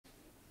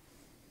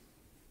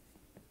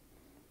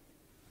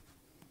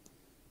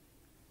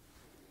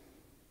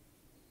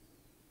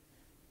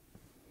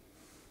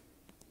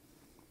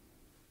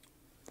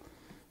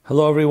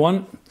Hello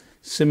everyone,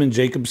 Simon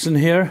Jacobson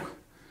here.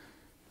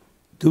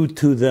 Due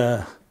to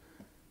the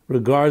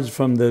regards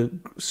from the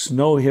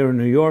snow here in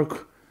New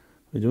York,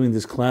 we're doing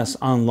this class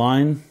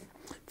online.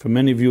 For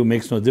many of you it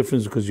makes no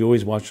difference because you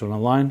always watch it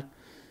online,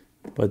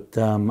 but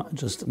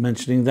just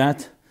mentioning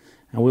that.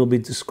 And we'll be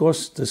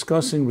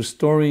discussing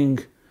restoring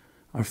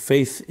our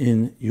faith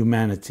in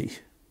humanity.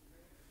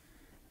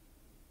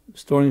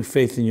 Restoring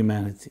faith in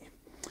humanity.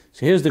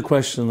 So here's the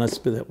question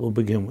that we'll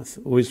begin with.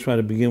 Always try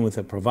to begin with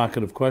a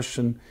provocative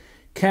question.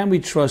 Can we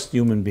trust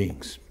human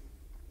beings?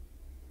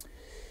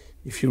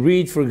 If you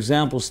read, for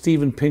example,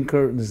 Steven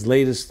Pinker in his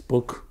latest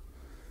book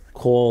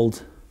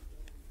called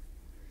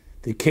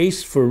The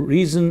Case for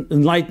Reason,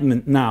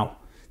 Enlightenment Now,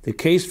 The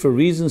Case for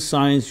Reason,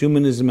 Science,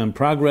 Humanism, and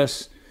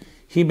Progress,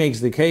 he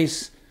makes the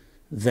case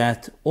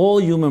that all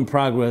human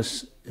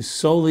progress is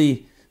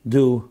solely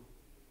due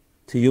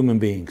to human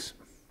beings,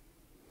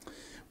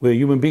 where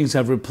human beings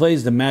have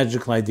replaced the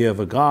magical idea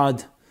of a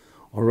God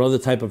or other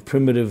type of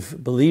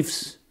primitive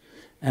beliefs,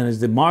 and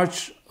as the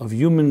march of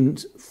human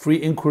free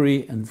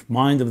inquiry and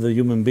mind of the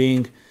human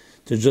being,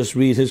 to just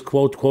read his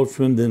quote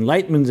from him, the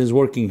Enlightenment is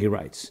working, he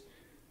writes.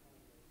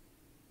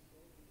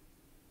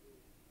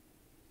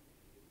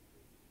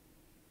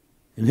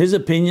 In his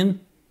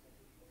opinion,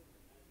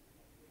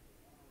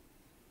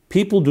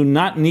 people do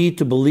not need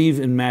to believe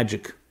in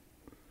magic.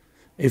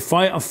 A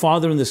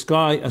father in the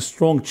sky, a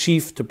strong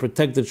chief to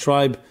protect the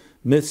tribe,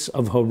 myths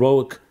of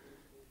heroic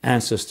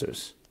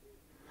ancestors.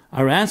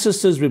 Our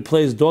ancestors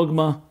replaced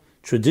dogma,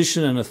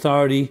 tradition, and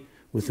authority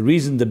with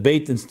reason,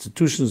 debate,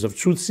 institutions of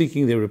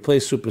truth-seeking. They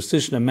replaced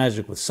superstition and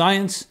magic with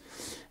science,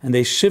 and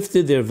they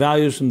shifted their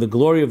values from the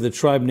glory of the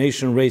tribe,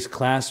 nation, race,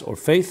 class, or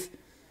faith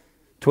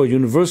toward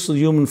universal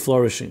human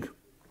flourishing.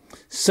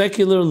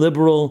 Secular,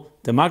 liberal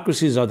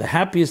democracies are the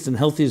happiest and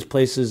healthiest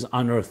places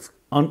on earth.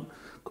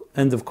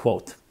 End of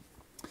quote.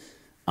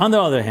 On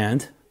the other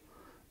hand,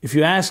 if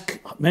you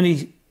ask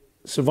many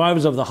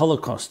survivors of the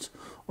Holocaust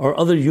or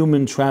other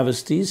human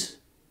travesties,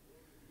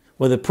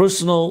 whether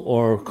personal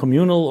or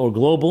communal or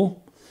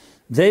global,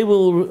 they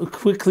will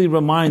quickly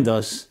remind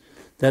us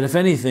that, if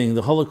anything,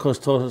 the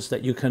Holocaust taught us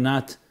that you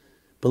cannot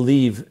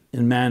believe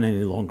in man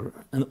any longer.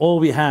 And all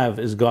we have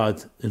is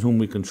God in whom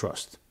we can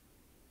trust.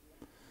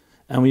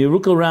 And when you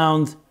look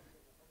around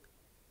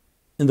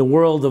in the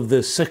world of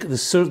the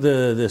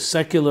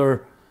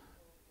secular,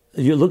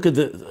 you look at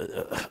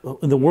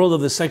in the world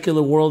of the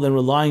secular world and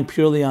relying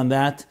purely on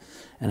that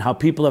and how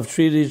people have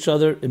treated each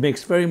other, it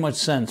makes very much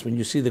sense when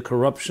you see the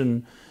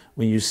corruption,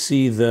 when you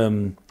see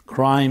the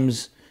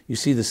crimes, you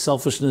see the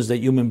selfishness that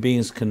human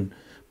beings can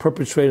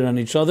perpetrate on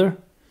each other.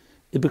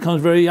 It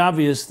becomes very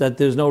obvious that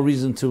there's no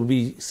reason to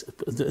be,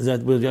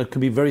 that we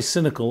can be very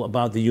cynical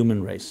about the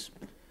human race.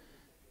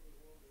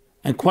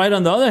 And quite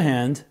on the other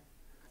hand,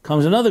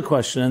 comes another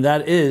question, and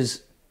that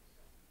is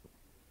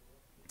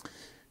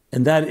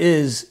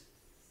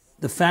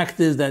the fact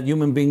is that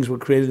human beings were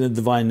created in a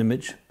divine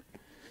image,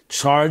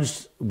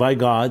 charged by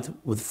God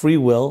with free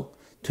will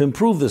to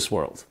improve this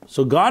world.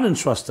 So God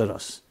entrusted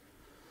us.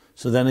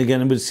 So then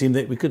again, it would seem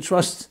that we could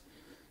trust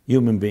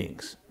human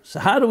beings. So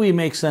how do we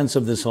make sense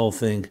of this whole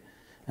thing?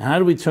 And how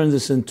do we turn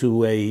this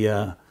into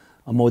a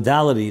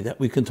modality that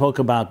we can talk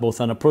about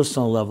both on a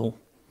personal level?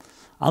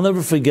 I'll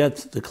never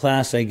forget the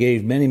class I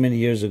gave many, many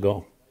years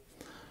ago.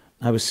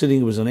 I was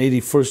sitting, it was on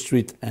 81st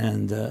Street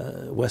and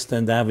West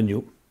End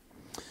Avenue.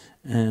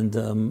 And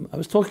I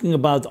was talking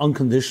about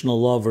unconditional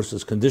love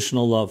versus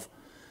conditional love.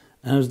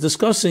 And I was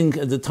discussing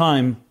at the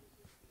time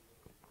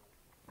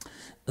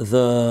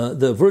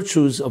the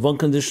virtues of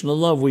unconditional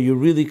love, where you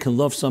really can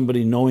love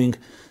somebody knowing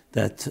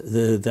that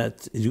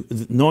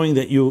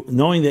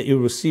you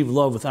receive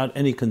love without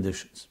any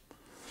conditions.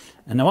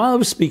 And now while I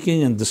was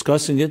speaking and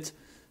discussing it,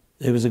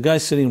 there was a guy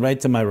sitting right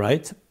to my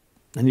right,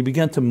 and he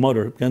began to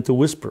mutter, began to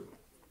whisper,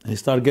 and he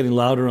started getting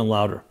louder and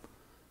louder,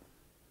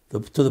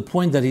 to the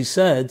point that he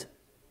said,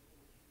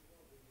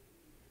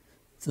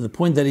 he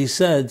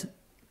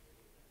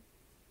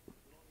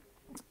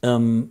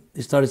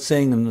started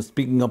saying, and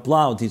speaking up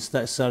loud, he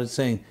started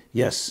saying,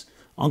 yes,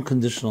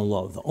 unconditional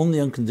love. The only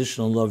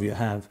unconditional love you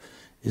have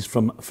is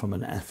from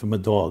a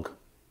dog,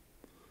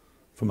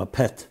 from a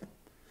pet.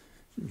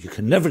 You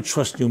can never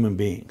trust human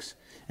beings.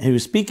 And he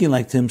was speaking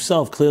like to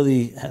himself,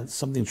 clearly had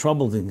something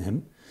troubling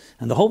him.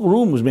 And the whole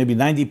room was maybe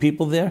 90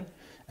 people there.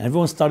 And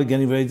everyone started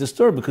getting very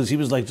disturbed because he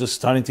was like just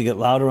starting to get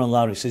louder and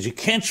louder. He says, you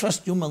can't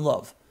trust human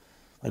love.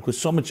 Like with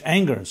so much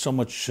anger and so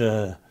much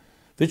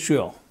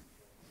vitriol.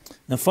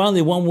 And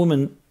finally one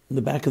woman in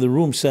the back of the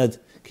room said,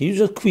 can you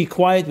just be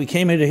quiet? We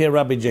came here to hear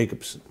Rabbi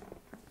Jacobson.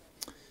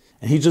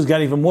 And he just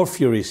got even more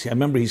furious. I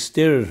remember he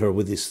stared at her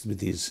with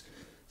these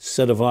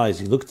set of eyes.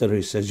 He looked at her,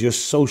 he says, you're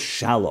so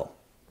shallow.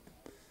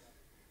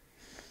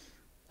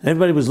 And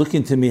everybody was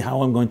looking to me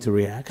how I'm going to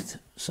react.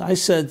 So I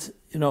said,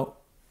 I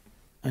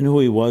knew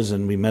who he was,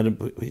 and we met him,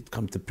 we'd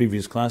come to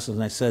previous classes,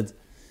 and I said,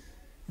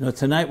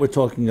 tonight we're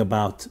talking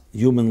about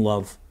human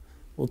love.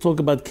 We'll talk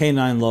about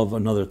canine love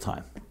another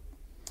time.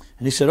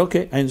 And he said,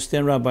 okay, I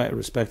understand, Rabbi, I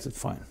respect it,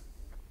 fine.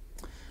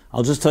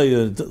 I'll just tell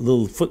you a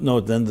little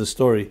footnote then, the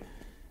story.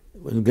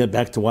 we'll get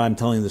back to why I'm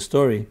telling the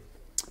story,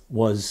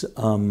 was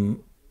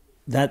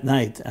that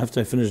night, after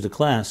I finished the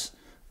class,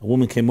 a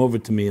woman came over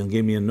to me and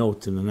gave me a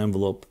note in an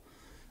envelope.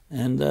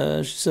 And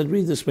she said,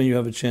 read this when you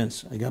have a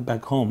chance. I got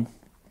back home,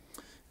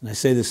 and I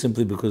say this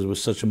simply because it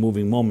was such a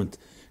moving moment.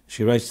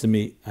 She writes to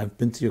me, I've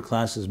been to your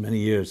classes many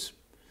years,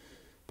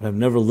 but I've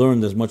never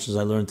learned as much as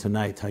I learned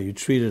tonight, how you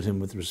treated him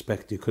with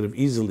respect. You could have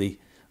easily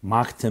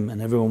mocked him,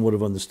 and everyone would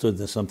have understood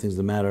that something's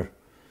the matter.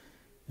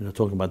 You know,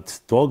 talking about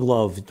dog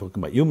love, you're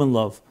talking about human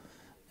love,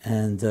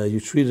 and you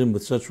treated him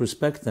with such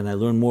respect, and I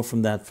learned more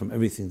from that, from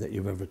everything that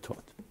you've ever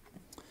taught.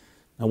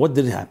 Now, what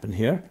did happen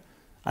here?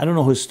 I don't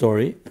know his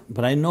story,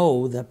 but I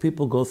know that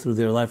people go through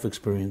their life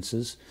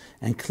experiences,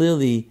 and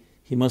clearly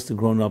he must have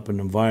grown up in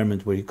an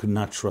environment where he could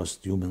not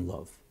trust human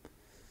love.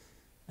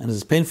 And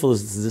as painful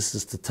as this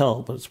is to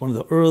tell, but it's one of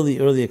the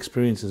early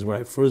experiences where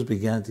I first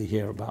began to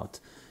hear about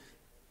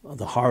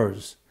the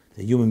horrors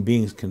that human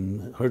beings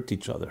can hurt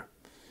each other,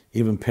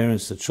 even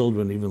parents to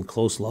children, even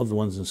close loved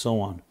ones, and so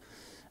on.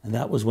 And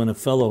that was when a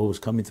fellow who was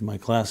coming to my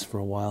class for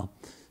a while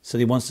said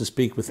he wants to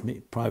speak with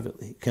me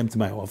privately. He came to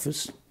my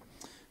office,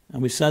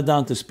 and we sat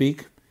down to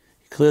speak.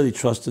 He clearly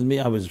trusted me.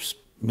 I was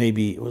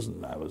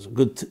a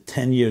good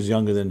 10 years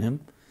younger than him,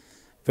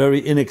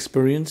 very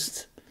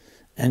inexperienced.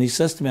 And he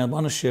says to me, I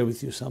want to share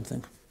with you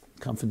something,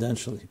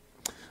 confidentially.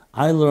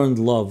 I learned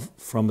love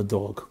from a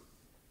dog.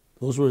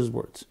 Those were his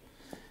words.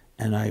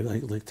 And I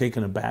like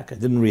taken aback. I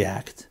didn't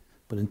react,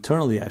 but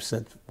internally I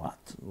said, what?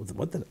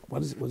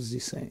 What is he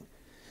saying?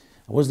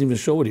 I wasn't even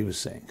sure what he was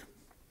saying.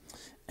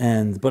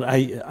 But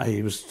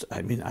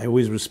I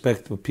always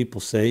respect what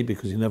people say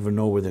because you never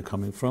know where they're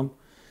coming from.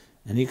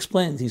 And he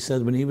explained, he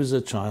said when he was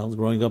a child,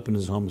 growing up in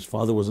his home, his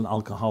father was an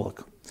alcoholic.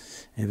 And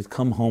he would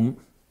come home,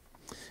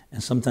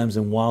 and sometimes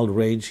in wild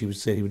rage, he would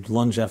say he would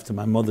lunge after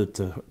my mother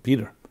to beat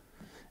her.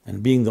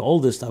 And being the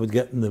oldest, I would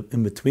get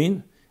in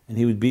between, and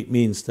he would beat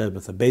me instead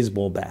with a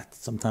baseball bat.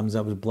 Sometimes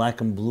I was black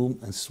and blue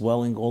and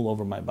swelling all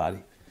over my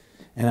body.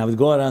 And I would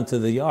go out onto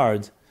the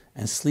yard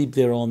and sleep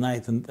there all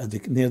night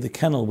near the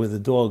kennel where the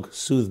dog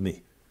soothed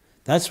me.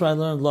 That's where I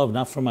learned love,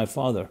 not from my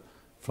father,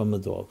 from the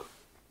dog.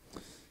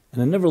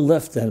 And I never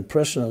left that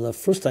impression I left.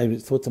 First I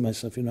thought to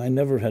myself, I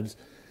never had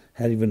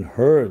even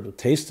heard or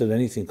tasted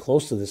anything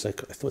close to this. I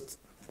thought,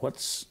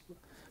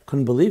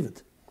 couldn't believe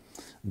it.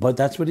 But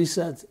that's what he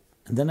said.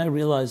 And then I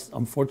realized,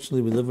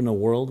 unfortunately, we live in a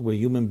world where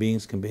human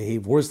beings can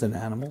behave worse than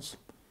animals.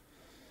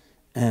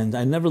 And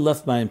I never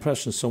left my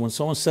impression. So when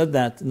someone said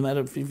that, no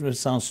matter even if it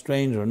sounds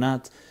strange or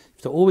not, you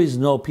have to always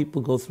know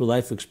people go through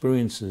life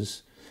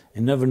experiences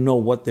and never know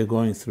what they're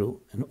going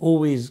through. And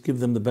always give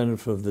them the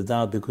benefit of the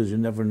doubt because you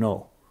never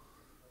know.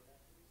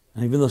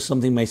 And even though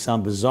something may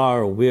sound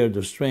bizarre or weird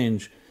or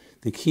strange,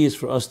 the key is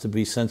for us to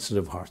be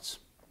sensitive hearts.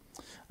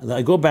 And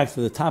I go back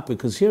to the topic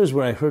because here's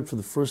where I heard for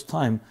the first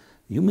time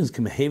humans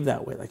can behave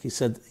that way. Like he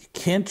said, you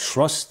can't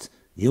trust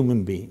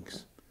human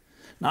beings.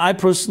 Now, I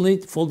personally,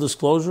 full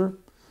disclosure,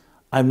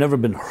 I've never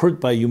been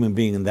hurt by a human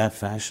being in that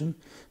fashion.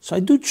 So I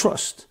do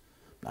trust.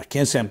 I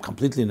can't say I'm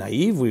completely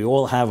naive. We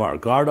all have our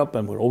guard up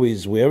and we're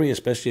always wary,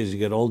 especially as you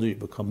get older, you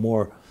become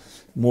more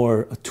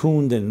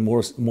attuned and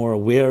more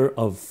aware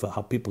of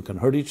how people can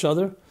hurt each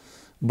other.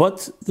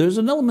 But there's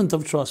an element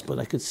of trust. But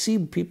I could see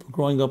people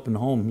growing up in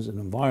homes and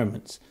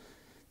environments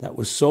that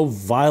was so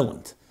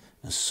violent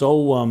and so,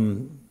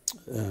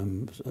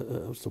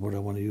 what's the word I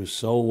want to use,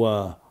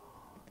 so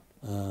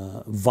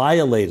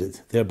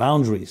violated their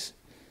boundaries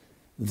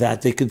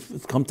that they could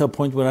come to a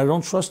point where I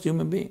don't trust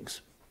human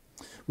beings,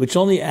 which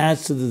only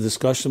adds to the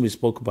discussion we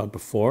spoke about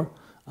before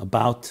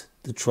about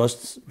the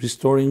trust,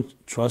 restoring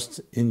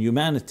trust in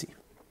humanity.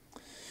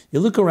 You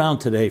look around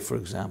today, for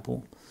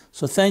example,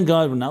 so thank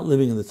God we're not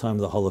living in the time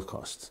of the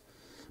Holocaust.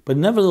 But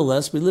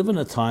nevertheless, we live in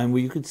a time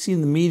where you could see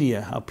in the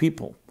media how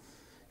people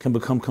can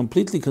become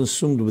completely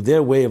consumed with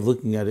their way of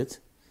looking at it,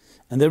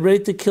 and they're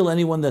ready to kill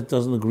anyone that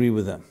doesn't agree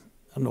with them.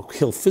 I don't know,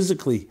 kill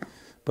physically,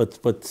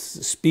 but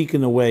speak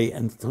in a way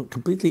and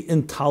completely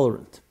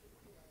intolerant.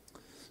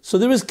 So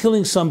there is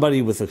killing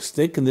somebody with a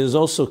stick, and there's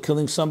also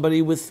killing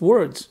somebody with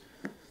words.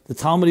 The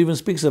Talmud even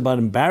speaks about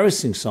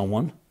embarrassing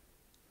someone,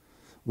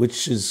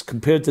 which is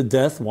compared to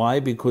death. Why?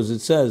 Because it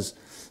says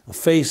a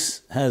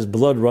face has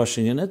blood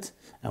rushing in it,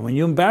 and when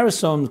you embarrass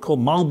someone, it's called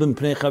malbim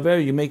pnei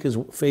chaver, you make his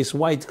face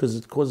white because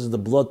it causes the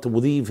blood to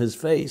leave his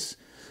face.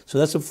 So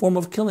that's a form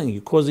of killing.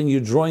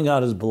 You're drawing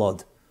out his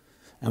blood.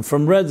 And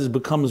from red it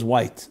becomes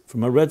white.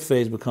 From a red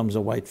face becomes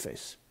a white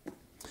face.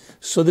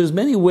 So there's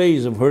many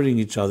ways of hurting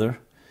each other,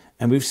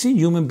 and we've seen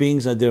human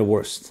beings at their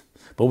worst.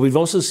 But we've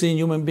also seen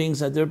human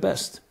beings at their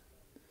best.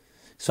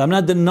 So I'm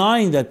not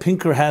denying that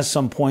Pinker has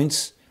some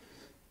points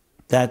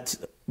that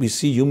we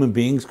see human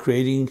beings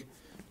creating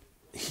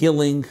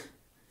healing,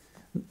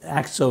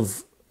 acts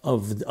of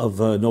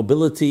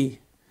nobility,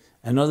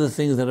 and other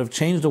things that have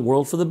changed the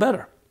world for the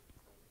better.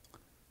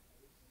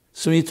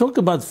 So when you talk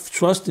about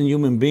trust in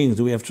human beings,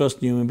 do we have trust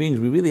in human beings?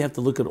 We really have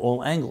to look at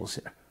all angles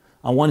here.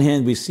 On one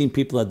hand, we've seen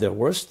people at their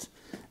worst,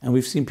 and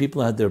we've seen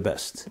people at their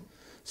best.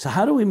 So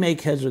how do we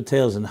make heads or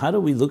tails, and how do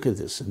we look at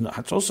this? And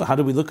also, how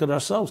do we look at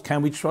ourselves?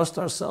 Can we trust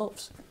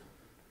ourselves?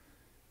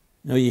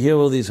 You hear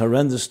all these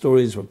horrendous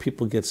stories where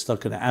people get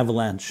stuck in an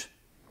avalanche.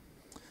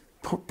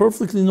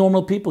 Perfectly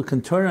normal people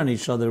can turn on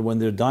each other when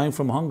they're dying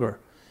from hunger,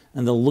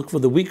 and they'll look for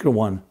the weaker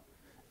one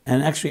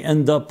and actually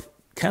end up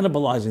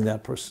cannibalizing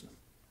that person.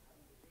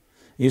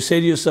 You say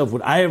to yourself,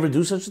 would I ever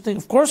do such a thing?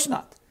 Of course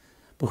not.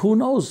 But who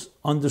knows,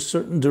 under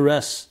certain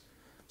duress,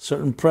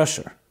 certain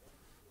pressure,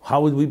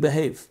 how would we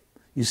behave?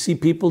 You see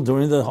people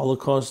during the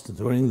Holocaust,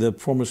 during the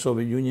former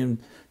Soviet Union,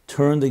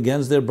 turned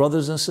against their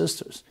brothers and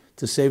sisters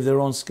to save their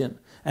own skin.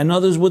 And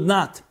others would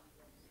not.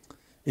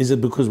 Is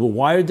it because we're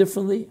wired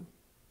differently?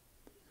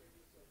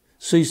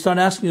 So you start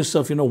asking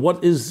yourself,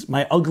 what is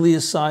my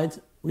ugliest side?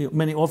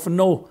 Many often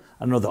know,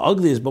 I don't know the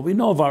ugliest, but we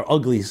know of our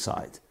ugly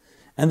side.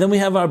 And then we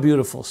have our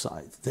beautiful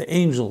side, the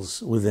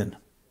angels within.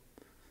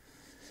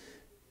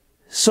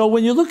 So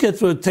when you look at,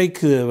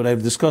 take what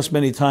I've discussed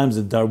many times,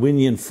 the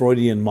Darwinian,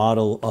 Freudian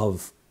model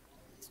of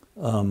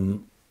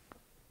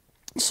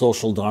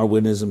social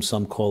Darwinism,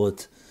 some call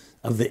it,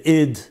 of the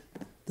id,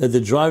 that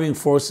the driving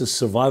force is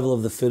survival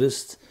of the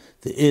fittest,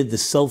 the id, the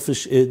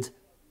selfish id,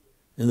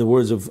 in the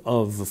words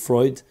of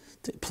Freud,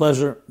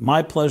 pleasure,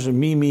 my pleasure,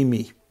 me, me,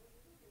 me.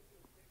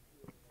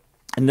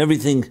 And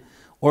everything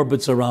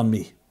orbits around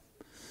me.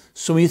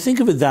 So when you think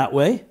of it that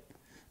way,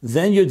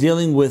 then you're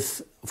dealing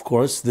with, of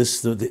course,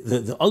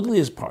 the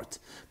ugliest part.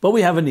 But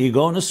we have an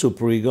ego and a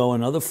superego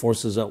and other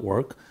forces at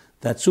work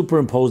that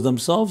superimpose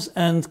themselves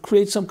and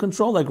create some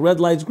control, like red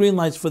lights, green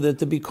lights, for there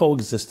to be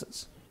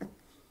coexistence.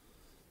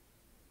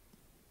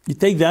 You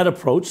take that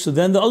approach, so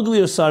then the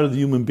uglier side of the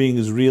human being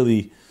is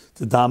really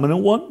the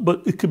dominant one,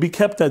 but it could be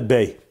kept at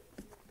bay.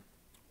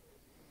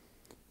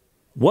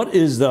 What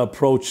is the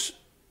approach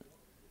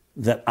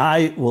that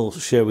I will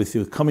share with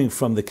you, coming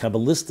from the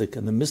Kabbalistic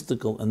and the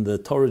mystical and the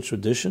Torah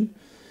tradition,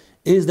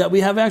 is that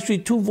we have actually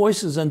two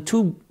voices and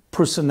two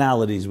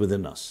personalities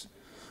within us.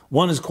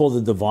 One is called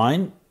the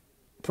divine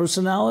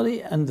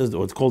personality, and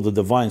it's called the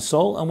divine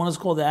soul, and one is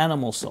called the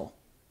animal soul.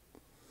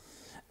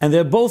 And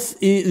they're both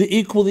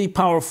equally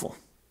powerful.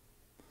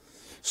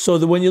 So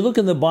that when you look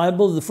in the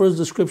Bible, the first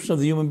description of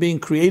the human being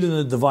created in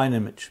a divine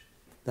image.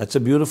 That's a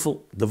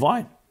beautiful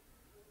divine.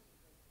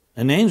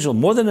 An angel,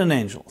 more than an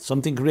angel,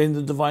 something created in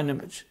the divine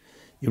image.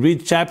 You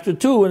read chapter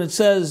 2 and it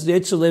says,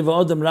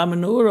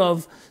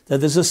 that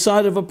there's a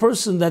side of a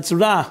person that's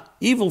ra,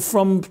 evil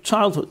from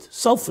childhood,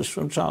 selfish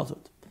from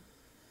childhood.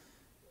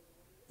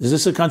 Is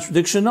this a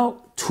contradiction? No.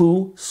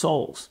 Two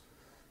souls.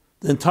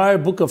 The entire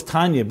book of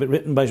Tanya,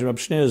 written by Rabbi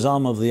Shneur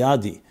Zalman of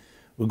Liadi,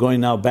 we're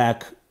going now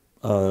back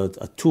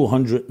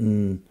 200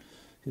 and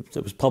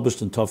it was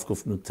published in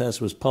Tovkuf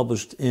Nutes, was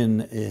published in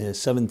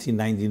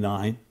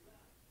 1799.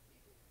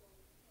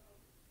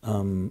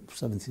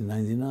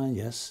 1799,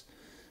 yes.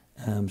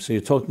 So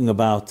you're talking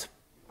about,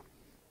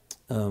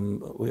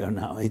 we are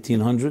now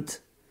 1800,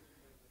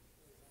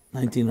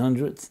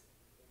 1900,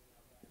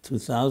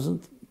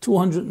 2000,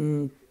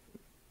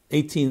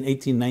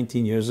 218,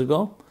 19 years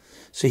ago.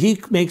 So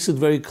he makes it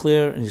very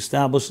clear and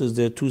establishes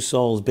there are two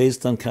souls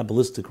based on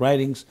Kabbalistic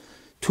writings,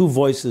 two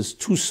voices,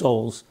 two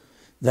souls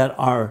that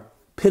are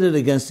pitted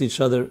against each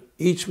other,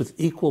 each with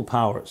equal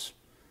powers.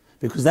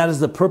 Because that is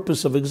the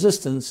purpose of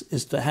existence,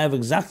 is to have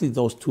exactly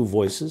those two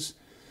voices,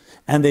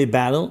 and they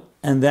battle,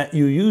 and that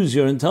you use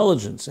your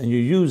intelligence, and you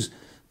use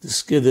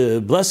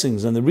the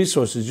blessings and the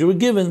resources you were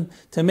given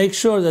to make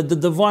sure that the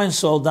divine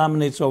soul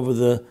dominates over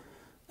the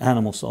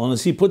animal soul. And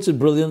as he puts it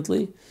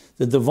brilliantly,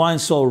 the divine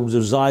soul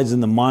resides in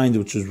the mind,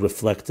 which is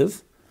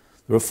reflective.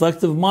 The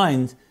reflective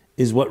mind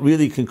is what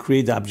really can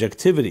create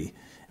objectivity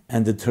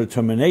and the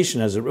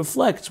determination as it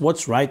reflects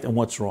what's right and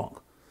what's wrong.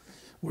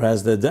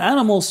 Whereas the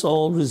animal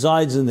soul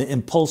resides in the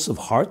impulsive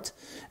heart,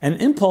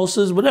 and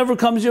impulses, whatever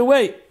comes your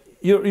way,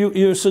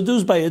 you're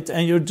seduced by it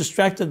and you're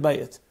distracted by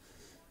it.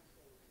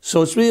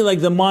 So it's really like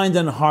the mind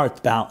and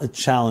heart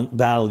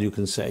battle, you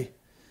can say,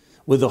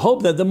 with the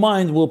hope that the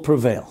mind will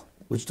prevail,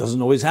 which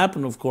doesn't always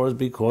happen, of course,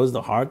 because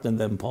the heart and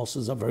the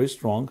impulses are very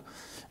strong,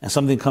 and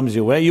something comes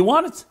your way, you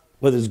want it,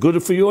 whether it's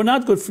good for you or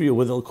not good for you,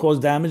 whether it'll cause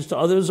damage to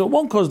others or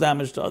won't cause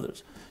damage to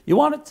others. You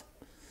want it.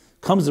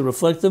 Comes the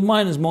reflective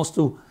mind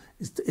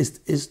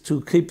is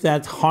to keep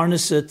that,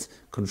 harness it,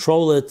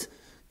 control it,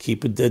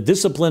 keep it,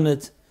 discipline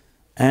it,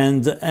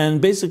 and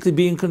basically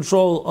be in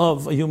control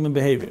of a human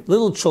behavior.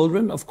 Little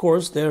children, of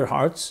course, their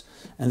hearts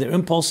and their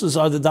impulses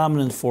are the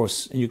dominant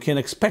force, and you can't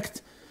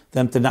expect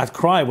them to not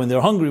cry when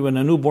they're hungry, when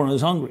a newborn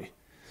is hungry.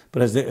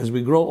 But as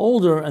we grow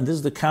older, and this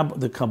is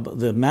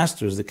the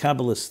masters, the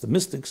Kabbalists, the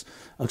mystics,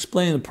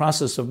 explain the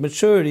process of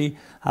maturity,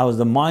 how as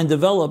the mind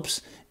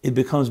develops, it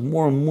becomes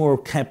more and more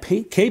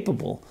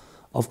capable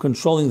of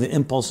controlling the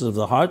impulses of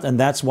the heart, and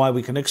that's why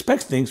we can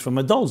expect things from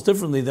adults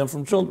differently than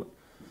from children.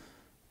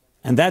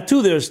 And that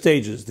too, there are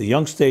stages, the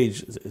young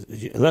stage,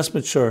 less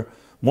mature,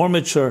 more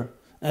mature,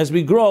 as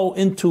we grow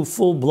into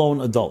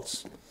full-blown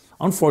adults.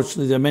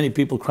 Unfortunately, there are many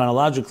people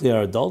chronologically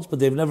are adults, but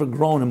they've never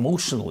grown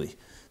emotionally.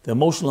 The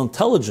emotional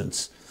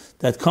intelligence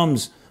that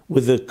comes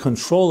with the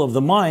control of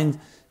the mind,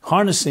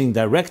 harnessing,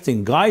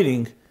 directing,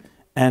 guiding,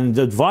 and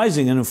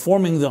advising and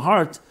informing the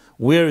heart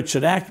where it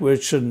should act, where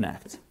it shouldn't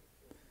act.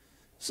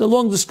 It's a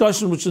long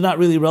discussion which is not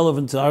really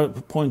relevant to our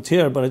point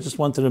here, but I just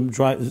wanted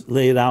to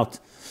lay it out.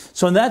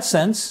 So in that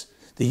sense,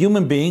 the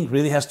human being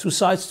really has two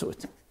sides to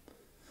it.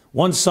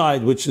 One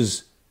side which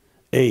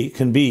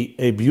can be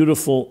a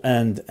beautiful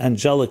and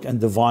angelic and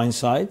divine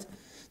side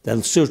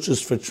that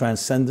searches for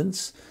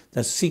transcendence,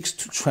 that seeks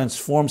to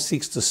transform,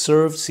 seeks to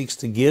serve, seeks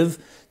to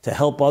give, to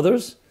help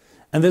others.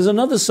 And there's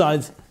another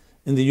side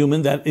in the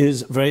human that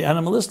is very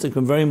animalistic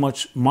and very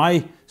much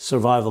my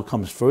survival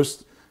comes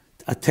first,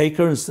 a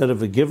taker instead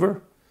of a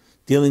giver,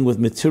 dealing with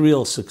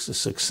material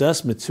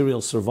success,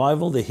 material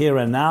survival, the here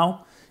and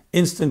now,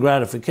 instant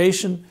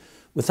gratification,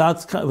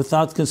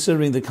 without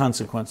considering the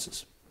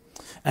consequences.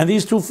 And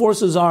these two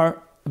forces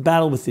are a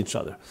battle with each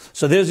other.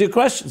 So there's your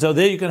question. So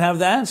there you can have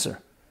the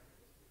answer.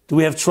 Do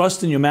we have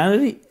trust in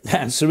humanity? The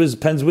answer is,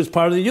 depends which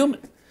part of the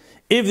human.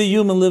 If the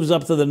human lives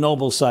up to the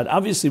noble side,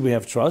 obviously we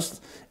have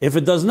trust. If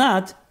it does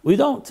not, we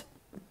don't.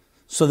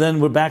 So then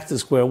we're back to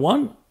square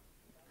one.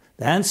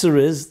 The answer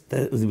is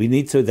that we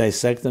need to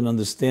dissect and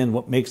understand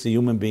what makes a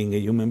human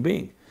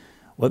being,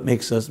 what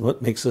makes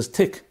us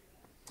tick.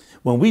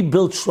 When we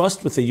build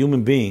trust with a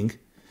human being,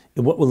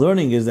 what we're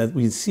learning is that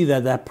we see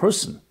that that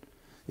person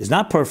is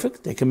not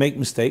perfect. They can make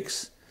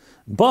mistakes,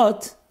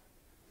 but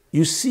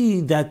you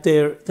see that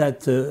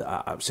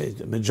I would say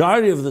the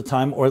majority of the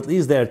time, or at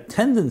least their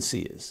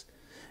tendency is,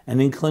 an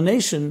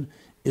inclination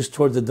is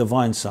toward the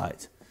divine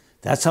side.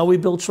 That's how we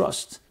build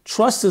trust.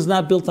 Trust is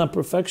not built on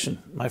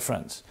perfection, my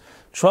friends.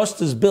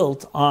 Trust is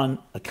built on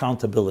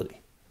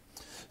accountability.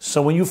 So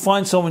when you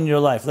find someone in your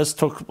life, let's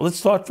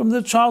start from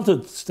the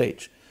childhood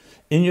stage.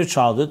 In your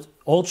childhood,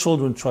 all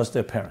children trust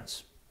their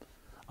parents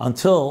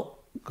until,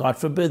 God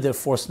forbid, they're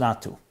forced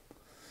not to.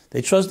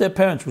 They trust their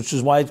parents, which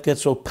is why it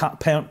gets so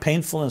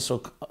painful and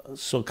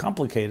so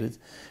complicated,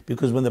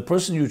 because when the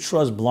person you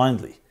trust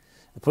blindly,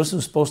 the person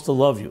who's supposed to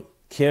love you,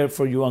 care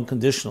for you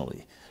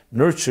unconditionally,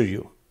 nurture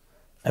you,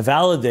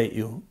 validate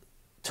you,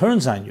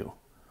 turns on you,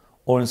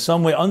 or in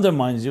some way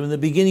undermines you, in the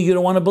beginning you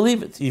don't want to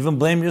believe it. You even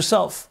blame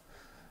yourself.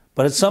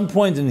 But at some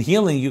point in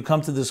healing, you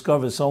come to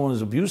discover someone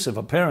is abusive,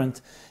 a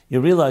parent, you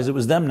realize it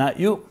was them, not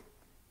you.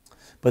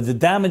 But the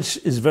damage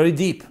is very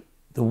deep.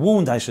 The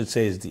wound, I should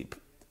say, is deep.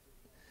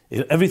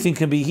 Everything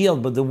can be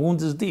healed, but the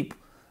wound is deep.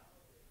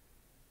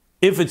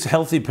 If it's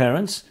healthy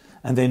parents,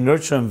 and they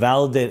nurture and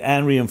validate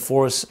and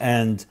reinforce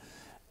and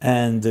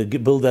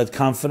build that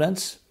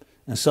confidence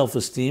and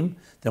self-esteem,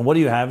 then what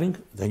are you having?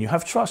 Then you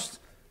have trust.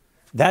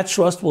 That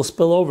trust will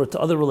spill over to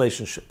other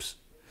relationships.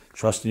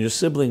 Trust in your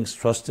siblings,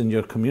 trust in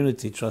your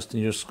community, trust in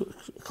your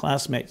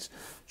classmates,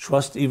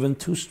 trust even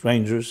to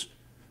strangers.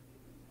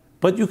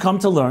 But you come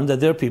to learn that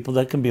there are people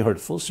that can be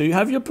hurtful, so you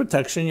have your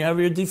protection, you have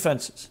your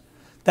defenses.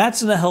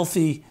 That's in a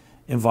healthy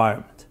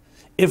environment.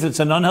 If it's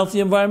an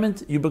unhealthy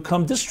environment, you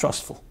become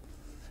distrustful.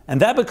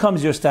 And that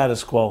becomes your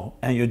status quo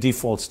and your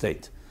default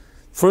state.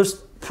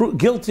 First,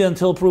 guilty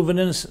until proven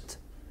innocent.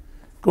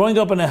 Growing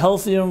up in a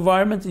healthy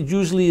environment, it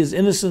usually is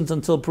innocent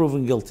until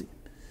proven guilty.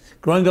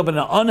 Growing up in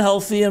an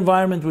unhealthy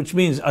environment, which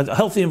means a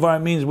healthy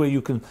environment means where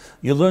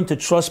you learn to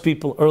trust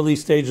people early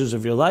stages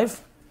of your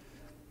life,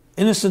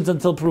 innocent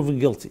until proven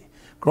guilty.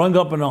 Growing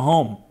up in a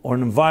home or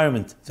an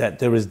environment that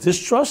there is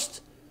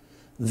distrust,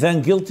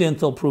 then guilty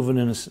until proven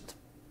innocent.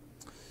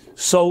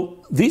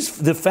 So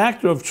the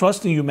factor of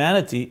trusting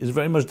humanity is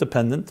very much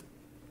dependent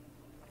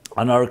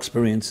on our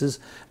experiences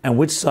and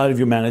which side of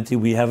humanity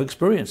we have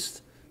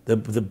experienced, the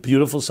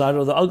beautiful side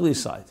or the ugly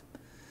side.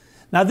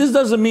 Now, this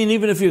doesn't mean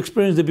even if you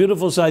experience the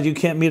beautiful side, you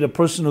can't meet a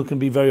person who can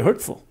be very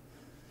hurtful.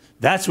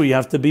 That's where you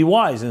have to be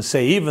wise and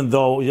say, even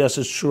though, yes,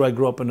 it's true, I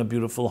grew up in a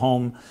beautiful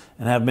home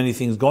and have many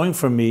things going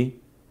for me,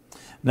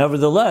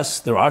 nevertheless,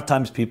 there are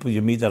times people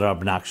you meet that are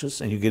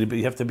obnoxious, and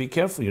you have to be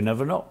careful. You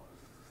never know.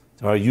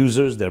 There are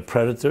users, there are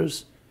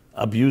predators,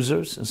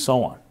 abusers, and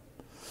so on.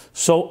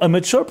 So a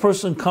mature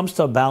person comes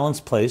to a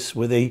balanced place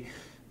where they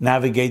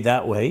navigate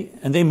that way,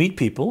 and they meet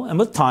people, and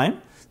with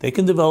time, they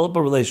can develop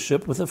a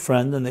relationship with a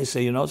friend, and they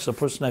say, you know, it's a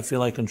person I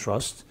feel I can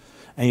trust,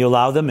 and you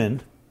allow them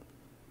in.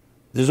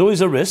 There's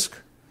always a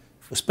risk,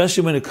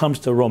 especially when it comes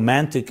to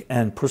romantic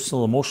and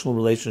personal emotional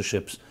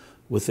relationships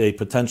with a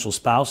potential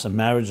spouse and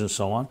marriage and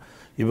so on.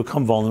 You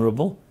become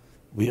vulnerable.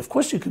 Of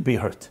course you could be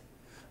hurt,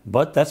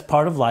 but that's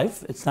part of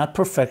life. It's not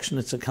perfection,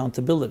 it's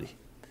accountability.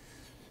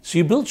 So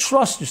you build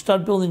trust, you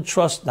start building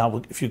trust.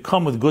 Now, if you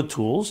come with good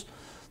tools,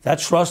 that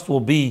trust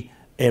will be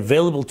an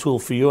available tool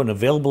for you, an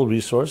available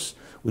resource,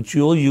 which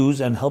you'll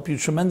use and help you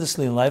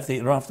tremendously in life, that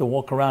you don't have to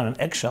walk around in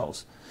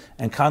eggshells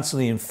and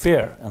constantly in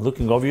fear and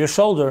looking over your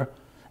shoulder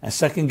and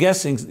second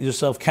guessing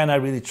yourself, can I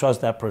really trust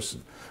that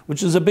person?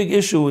 Which is a big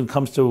issue when it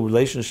comes to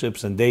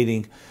relationships and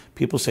dating.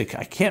 People say,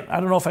 I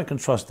don't know if I can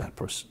trust that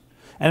person.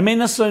 And it may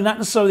not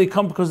necessarily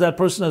come because that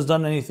person has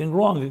done anything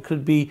wrong. It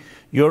could be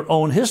your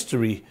own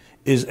history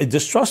is a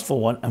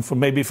distrustful one, and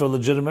maybe for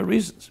legitimate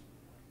reasons.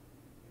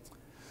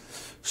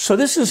 So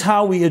this is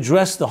how we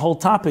address the whole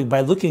topic,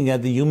 by looking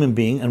at the human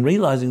being and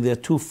realizing there are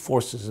two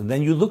forces. And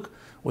then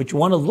what you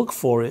want to look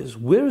for is,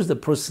 where does the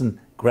person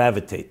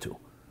gravitate to?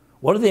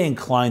 What are they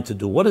inclined to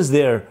do? What is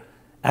their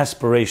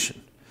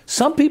aspiration?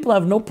 Some people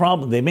have no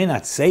problem. They may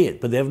not say it,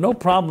 but they have no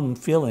problem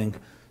feeling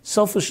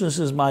selfishness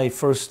is my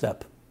first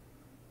step.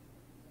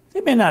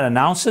 They may not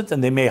announce it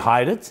and they may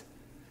hide it,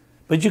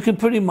 but you can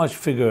pretty much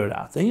figure it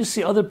out. Then you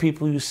see other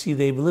people, you see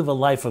they live a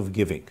life of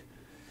giving.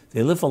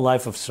 They live a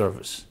life of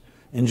service.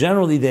 And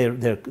generally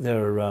they're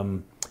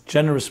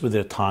generous with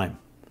their time.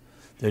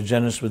 They're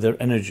generous with their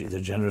energy.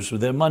 They're generous with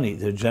their money.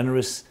 They're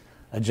generous,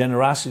 a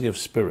generosity of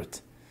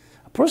spirit.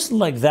 A person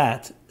like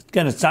that,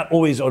 again, it's not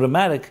always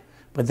automatic,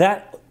 but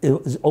that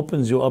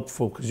opens you up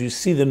for, because you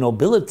see the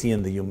nobility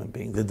in the human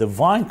being, the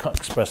divine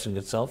expressing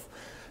itself,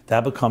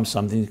 that becomes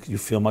something you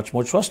feel much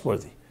more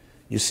trustworthy.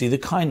 You see the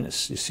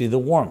kindness, you see the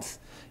warmth.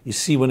 You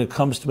see when it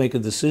comes to make a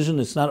decision,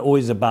 it's not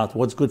always about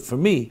what's good for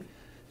me,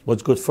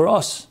 what's good for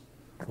us,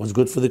 what's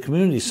good for the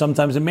community.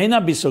 Sometimes it may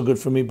not be so good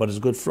for me, but it's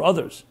good for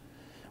others.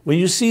 When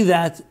you see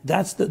that,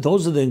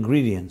 those are the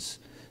ingredients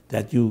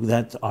that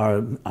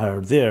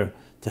are there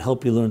to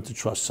help you learn to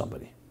trust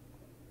somebody.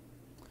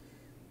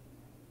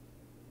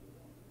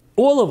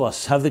 All of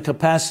us have the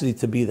capacity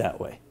to be that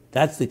way.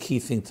 That's the key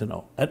thing to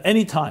know at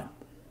any time.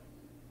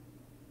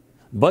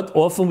 But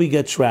often we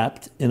get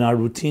trapped in our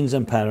routines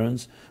and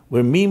patterns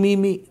where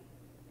me.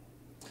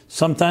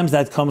 Sometimes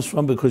that comes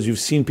from because you've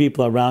seen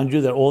people around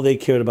you that all they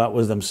cared about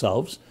was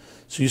themselves.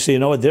 So you say, you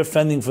know what, they're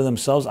fending for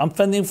themselves, I'm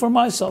fending for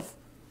myself.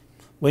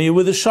 When you're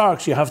with the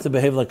sharks, you have to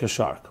behave like a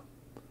shark.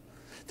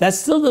 That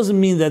still doesn't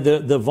mean that the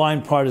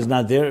divine part is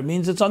not there. It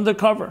means it's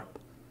undercover.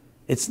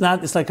 It's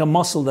like a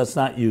muscle that's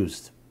not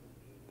used.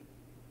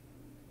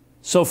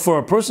 So for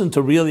a person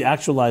to really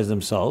actualize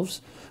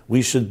themselves,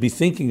 we should be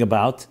thinking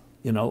about,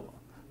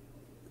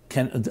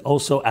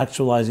 also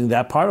actualizing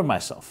that part of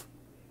myself.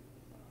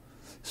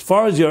 As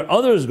far as your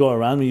others go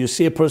around, when you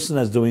see a person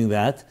that's doing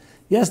that,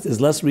 yes,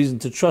 there's less reason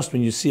to trust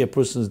when you see a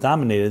person is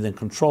dominated and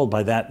controlled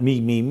by that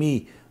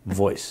me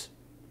voice.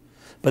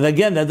 But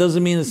again, that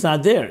doesn't mean it's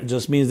not there. It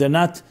just means they're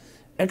not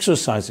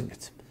exercising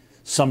it.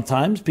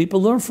 Sometimes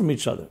people learn from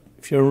each other.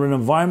 If you're in an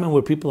environment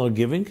where people are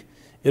giving,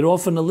 it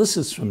often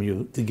elicits from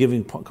you the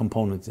giving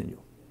component in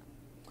you.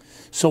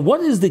 So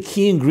what is the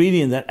key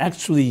ingredient that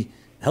actually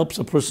helps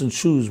a person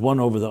choose one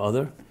over the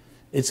other?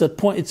 It's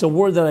a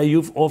word that I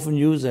often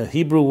use, a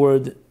Hebrew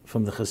word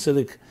from the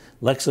Hasidic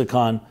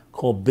lexicon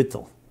called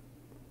bittul.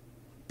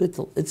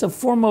 Bittul. It's a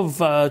form of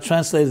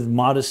translated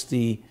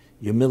modesty,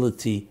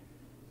 humility,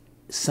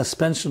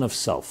 suspension of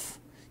self,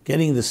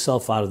 getting the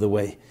self out of the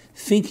way,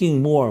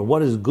 thinking more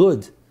what is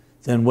good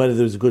than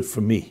whether it's good for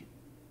me.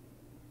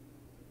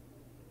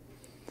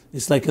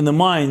 It's like in the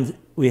mind,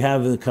 we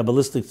have in the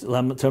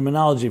Kabbalistic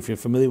terminology, if you're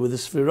familiar with the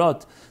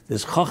Sfirot,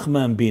 there's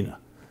Chachma and Bina,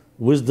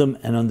 wisdom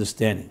and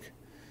understanding.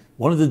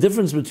 One of the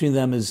differences between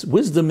them is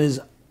wisdom is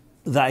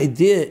the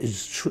idea it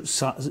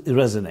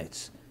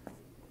resonates.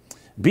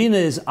 Bina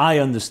is I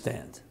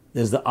understand.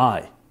 There's the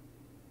I.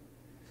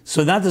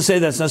 So not to say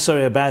that's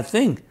necessarily a bad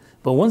thing,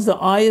 but once the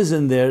I is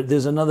in there,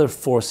 there's another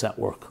force at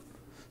work.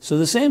 So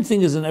the same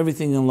thing is in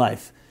everything in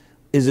life.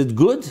 Is it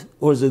good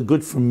or is it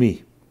good for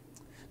me?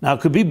 Now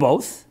it could be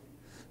both,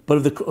 but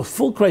if the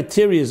full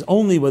criteria is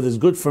only whether it's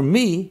good for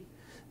me,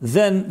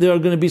 then there are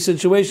going to be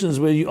situations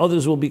where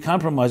others will be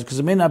compromised because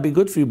it may not be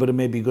good for you, but it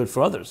may be good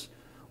for others,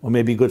 or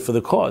may be good for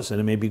the cause, and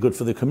it may be good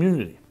for the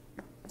community.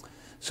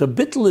 So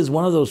bittul is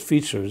one of those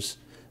features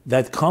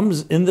that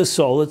comes in the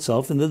soul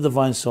itself, in the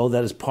divine soul,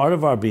 that is part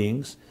of our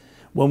beings,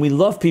 when we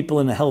love people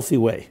in a healthy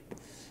way,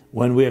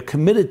 when we are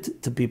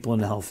committed to people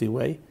in a healthy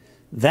way,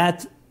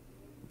 that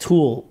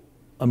tool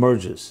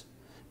emerges.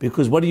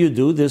 Because what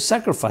do? There's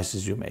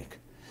sacrifices you make.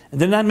 And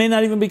then that may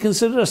not even be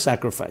considered a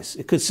sacrifice.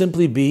 It could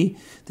simply be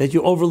that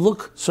you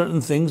overlook certain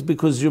things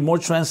because you're more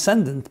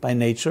transcendent by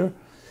nature,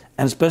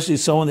 and especially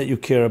someone that you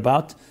care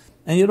about,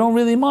 and you don't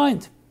really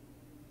mind.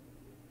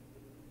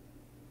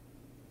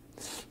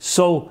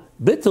 So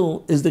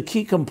bittul is the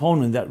key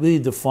component that really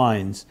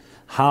defines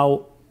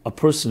how a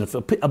person,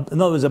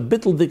 in other words, a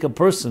bittul-dika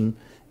person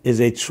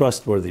is a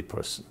trustworthy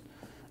person.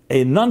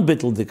 A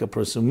non-bittul-dika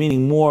person,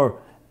 meaning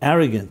more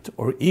arrogant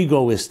or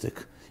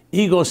egoistic,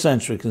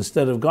 egocentric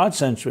instead of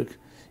God-centric,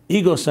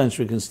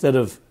 egocentric instead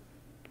of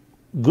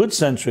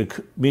good-centric,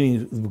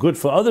 meaning good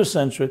for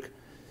other-centric,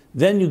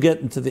 then you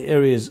get into the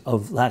areas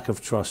of lack of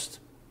trust.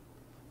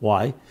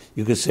 Why?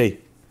 You could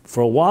say,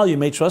 for a while you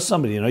may trust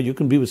somebody, you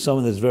can be with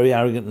someone that's very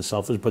arrogant and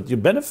selfish, but you're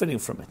benefiting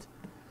from it.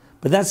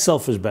 But that's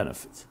selfish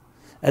benefit.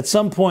 At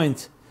some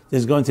point,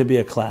 there's going to be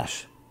a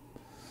clash.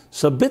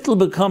 So bittul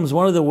becomes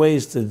one of the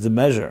ways to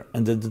measure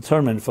and to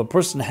determine if a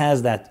person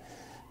has that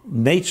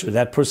nature,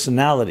 that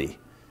personality,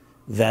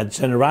 that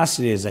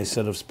generosity, as I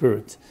said, of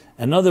spirit.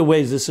 And other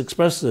ways this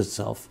expresses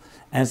itself,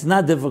 and it's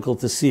not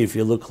difficult to see if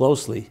you look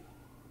closely,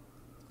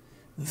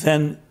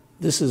 then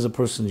this is a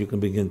person you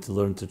can begin to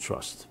learn to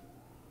trust.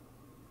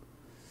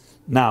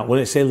 Now, when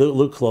I say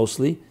look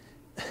closely,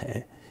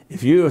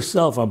 if you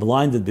yourself are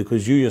blinded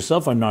because you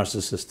yourself are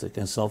narcissistic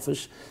and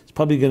selfish, it's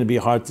probably going to be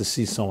hard to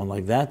see someone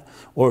like that.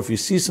 Or if you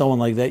see someone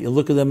like that, you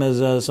look at them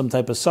as some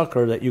type of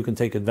sucker that you can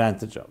take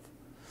advantage of.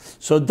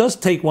 So it does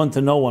take one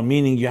to know one,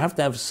 meaning you have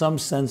to have some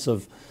sense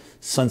of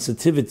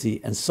sensitivity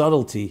and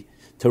subtlety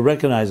to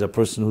recognize a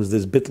person who's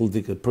this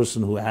bitteldik, a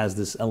person who has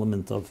this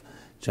element of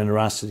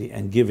generosity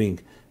and giving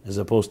as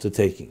opposed to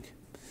taking.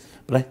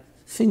 But I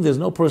think there's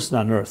no person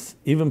on earth,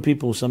 even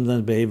people who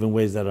sometimes behave in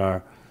ways that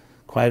are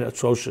quite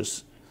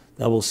atrocious,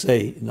 that will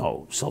say,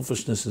 no,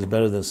 selfishness is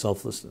better than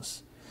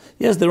selflessness.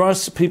 Yes, there are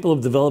people who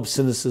have developed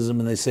cynicism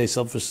and they say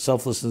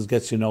selflessness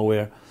gets you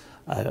nowhere.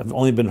 I've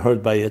only been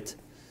hurt by it.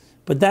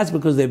 But that's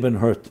because they've been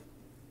hurt.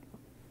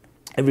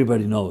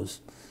 Everybody knows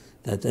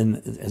that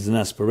as an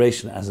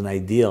aspiration, as an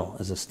ideal,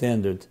 as a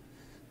standard,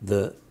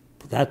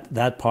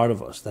 that part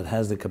of us that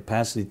has the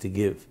capacity to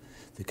give,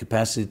 the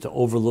capacity to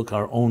overlook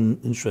our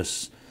own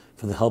interests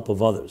for the help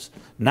of others,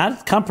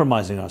 not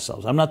compromising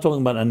ourselves. I'm not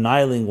talking about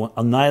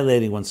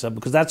annihilating oneself,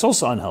 because that's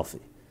also unhealthy.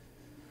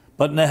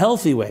 But in a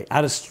healthy way,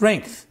 out of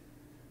strength,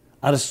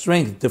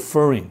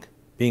 deferring,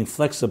 being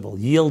flexible,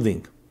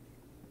 yielding.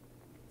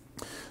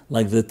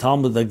 Like the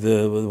Talmud,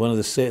 one of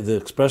the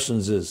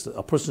expressions is,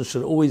 a person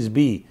should always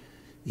be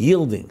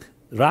yielding,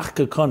 rach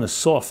kekana,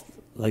 soft,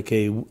 like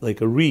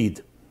a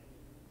reed,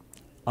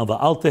 ava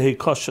altehe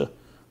kosha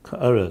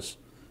ka'eres,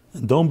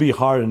 and don't be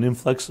hard and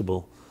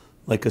inflexible,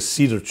 like a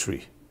cedar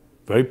tree.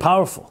 Very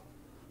powerful,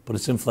 but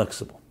it's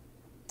inflexible.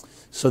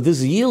 So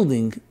this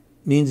yielding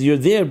means you're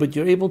there, but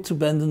you're able to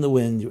bend in the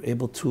wind,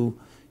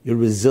 you're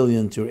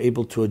resilient, you're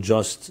able to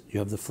adjust, you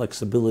have the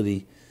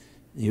flexibility,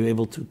 you're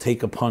able to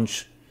take a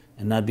punch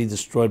and not be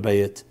destroyed by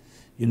it.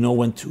 You know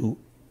when to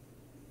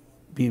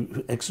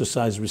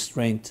exercise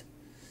restraint.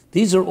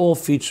 These are all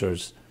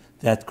features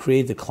that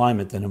create the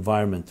climate and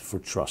environment for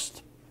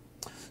trust.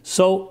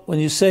 So when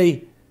you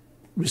say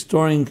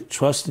restoring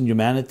trust in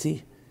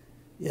humanity,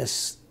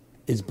 yes,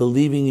 it's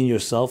believing in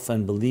yourself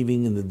and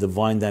believing in the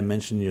divine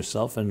dimension in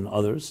yourself and in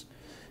others,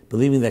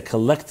 believing that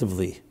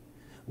collectively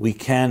we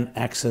can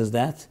access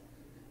that,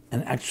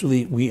 and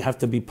actually we have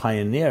to be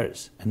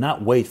pioneers and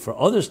not wait for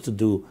others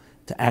to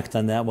act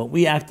on that. When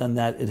we act on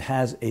that, it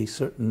has a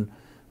certain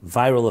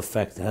viral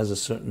effect. It has a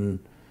certain,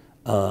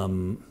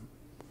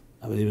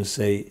 I would even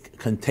say,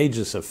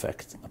 contagious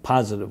effect, a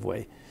positive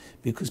way.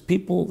 Because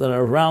people that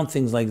are around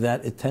things like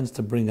that, it tends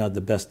to bring out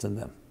the best in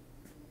them.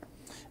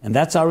 And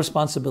that's our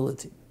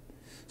responsibility.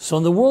 So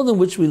in the world in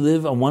which we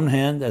live, on one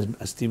hand, as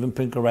Steven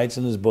Pinker writes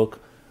in his book,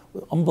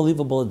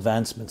 unbelievable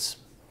advancements.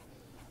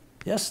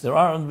 Yes, there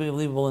are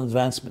unbelievable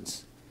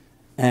advancements.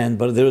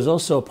 But there is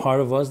also a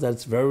part of us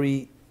that's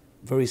very,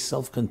 very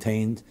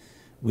self-contained.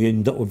 We're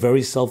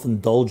very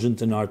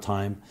self-indulgent in our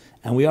time,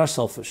 and we are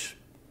selfish.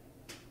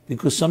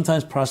 Because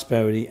sometimes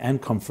prosperity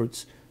and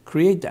comforts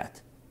create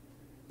that.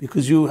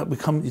 Because you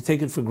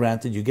take it for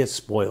granted, you get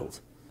spoiled.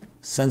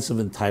 Sense of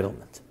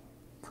entitlement.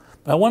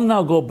 But I want to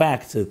now go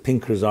back to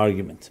Pinker's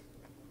argument.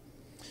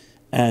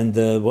 And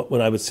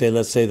what I would say,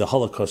 let's say the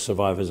Holocaust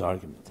survivors'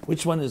 argument.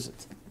 Which one is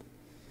it?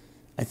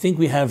 I think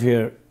we have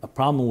here a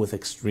problem with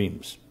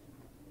extremes.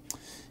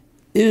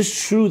 It is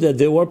true that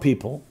there were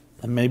people,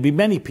 and maybe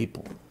many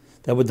people,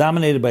 that were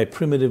dominated by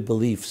primitive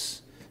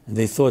beliefs, and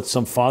they thought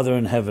some father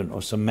in heaven,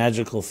 or some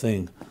magical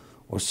thing,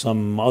 or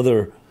some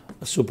other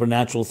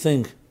supernatural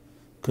thing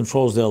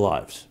controls their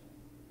lives.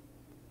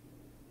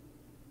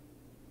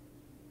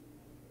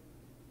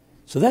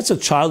 So that's a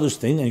childish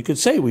thing, and you could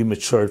say we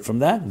matured from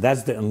that.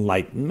 That's the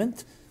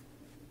Enlightenment,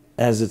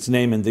 as its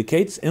name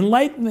indicates,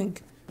 enlightening.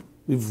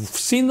 We've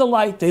seen the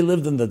light, they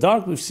lived in the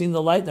dark, we've seen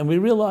the light, and we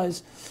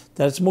realize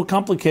that it's more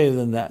complicated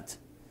than that.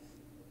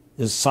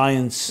 There's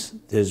science,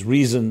 there's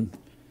reason,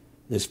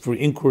 there's free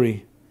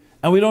inquiry,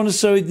 and we don't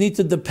necessarily need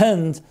to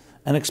depend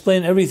and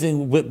explain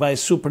everything by a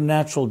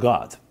supernatural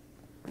God.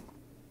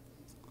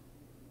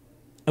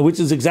 Which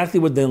is exactly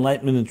what the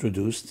Enlightenment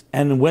introduced,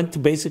 and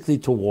went basically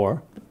to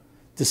war,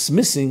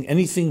 dismissing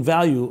anything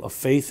value of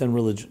faith and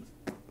religion.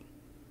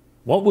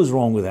 What was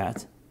wrong with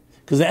that?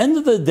 Because at the end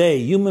of the day,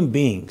 human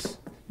beings,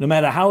 no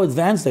matter how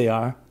advanced they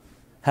are,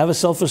 have a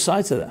selfish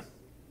side to them.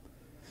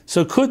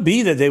 So it could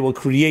be that they will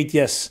create,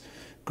 yes,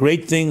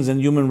 great things,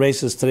 and human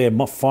races today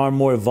are a far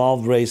more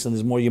evolved race, and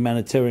there's more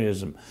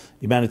humanitarianism,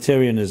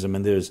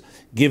 and there's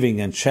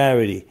giving and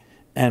charity,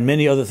 and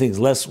many other things,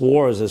 less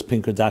wars, as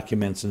Pinker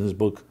documents in his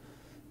book,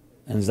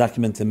 and is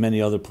documented in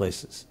many other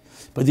places.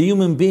 But the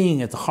human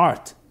being at the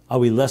heart, are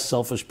we less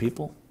selfish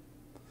people?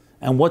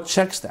 And what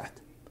checks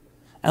that?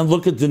 And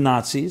look at the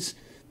Nazis.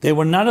 They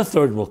were not a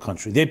third world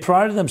country. They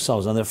prided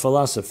themselves on their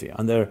philosophy,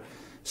 on their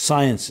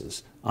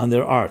sciences, on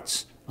their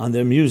arts, on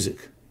their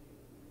music,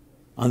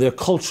 on their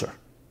culture.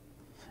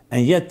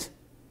 And yet,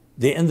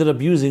 they ended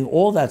up using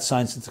all that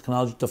science and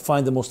technology to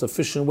find the most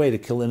efficient way to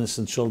kill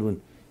innocent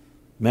children,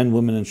 men,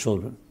 women, and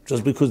children,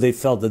 just because they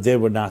felt that they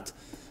were not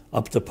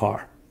up to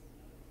par.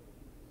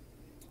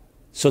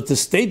 So to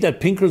state that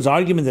Pinker's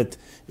argument that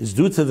is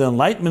due to the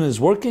Enlightenment is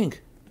working,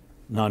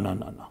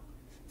 no.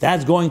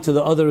 That's going to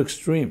the other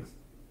extreme.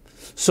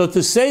 So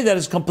to say that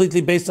it's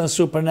completely based on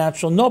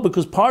supernatural, no,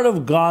 because part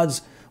of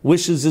God's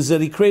wishes is that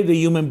He created a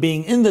human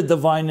being in the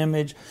divine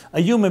image,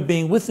 a human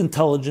being with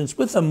intelligence,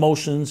 with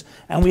emotions,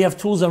 and we have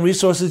tools and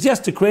resources, yes,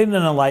 to create an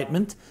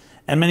enlightenment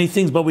and many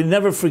things, but we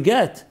never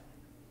forget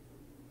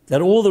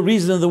that all the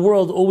reason of the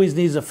world always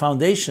needs a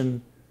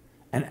foundation,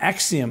 an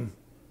axiom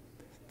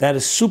that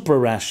is super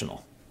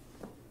rational.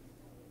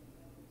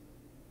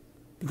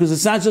 Because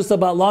it's not just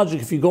about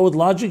logic. If you go with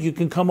logic, you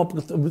can come up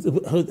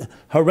with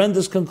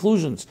horrendous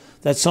conclusions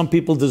that some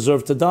people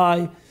deserve to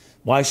die.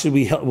 Why should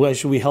we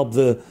help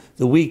the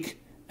weak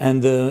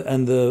and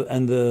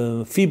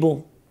the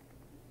feeble,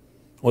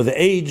 or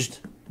the aged,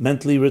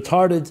 mentally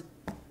retarded,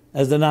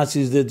 as the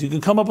Nazis did? You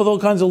can come up with all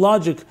kinds of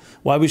logic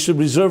why we should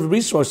reserve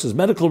resources,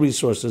 medical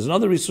resources and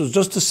other resources,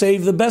 just to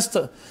save the best,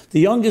 the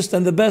youngest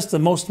and the best, the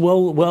most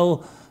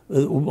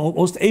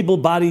most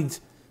able-bodied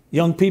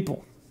young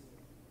people,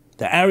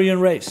 the Aryan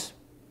race.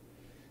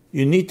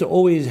 You need to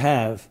always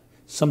have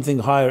something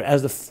higher.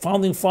 As the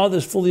founding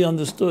fathers fully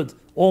understood,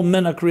 all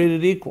men are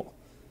created equal,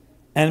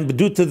 and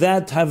due to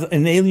that have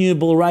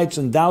inalienable rights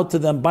endowed to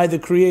them by the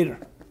Creator.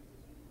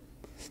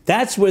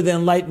 That's where the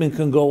enlightenment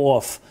can go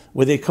off,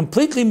 where they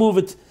completely move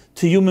it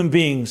to human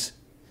beings.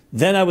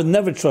 Then I would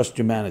never trust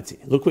humanity.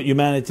 Look what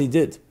humanity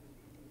did.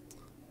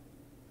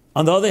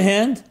 On the other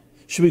hand,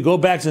 should we go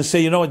back and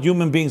say, you know what,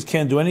 human beings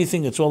can't do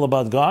anything, it's all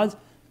about God?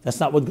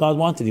 That's not what God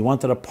wanted. He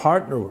wanted a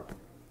partner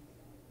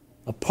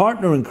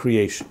in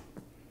creation.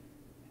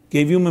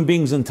 Gave human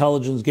beings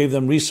intelligence, gave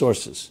them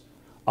resources,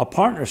 a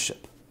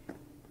partnership.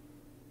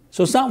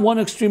 So it's not one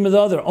extreme or the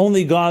other,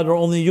 only God or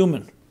only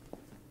human.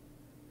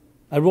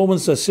 I wrote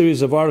once a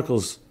series of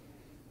articles.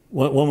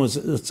 One was,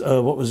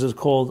 what was it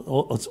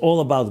called? It's all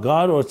about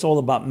God or it's all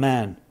about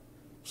man.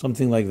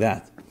 Something like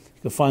that.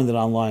 You can find it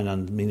online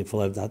on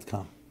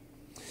meaningfullife.com.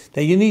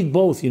 That you need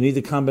both. You need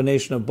the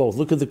combination of both.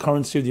 Look at the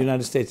currency of the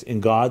United States. In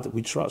God,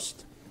 we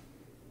trust.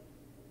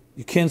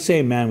 You can't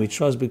say, man, we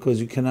trust,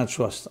 because you cannot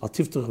trust.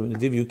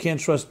 You can't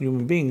trust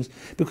human beings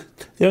because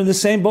they're in the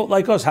same boat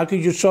like us. How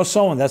could you trust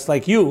someone that's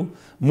like you,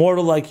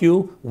 mortal like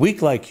you,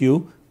 weak like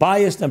you,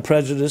 biased and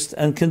prejudiced,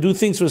 and can do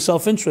things for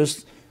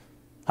self-interest?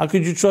 How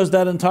could you trust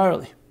that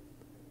entirely?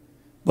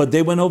 But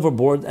they went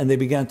overboard and they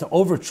began to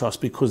overtrust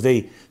because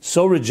they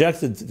so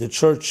rejected the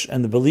church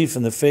and the belief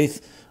in the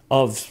faith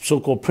of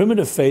so-called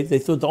primitive faith. They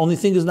thought the only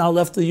thing is now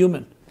left the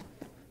human.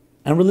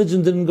 And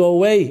religion didn't go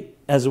away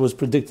as it was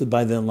predicted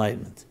by the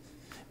Enlightenment,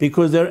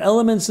 because there are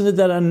elements in it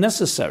that are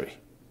necessary.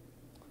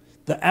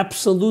 The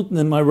absolute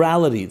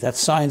morality that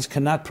science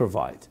cannot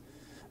provide,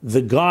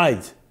 the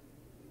guide,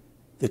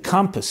 the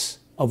compass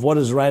of what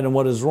is right and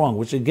what is wrong,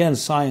 which again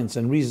science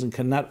and reason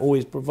cannot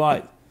always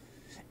provide.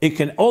 It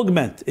can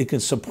augment, it can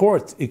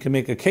support, it can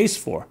make a case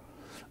for,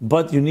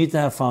 but you need to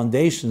have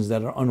foundations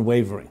that are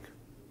unwavering.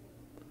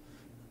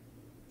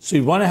 So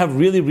you want to have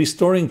really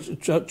restoring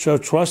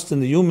trust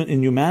in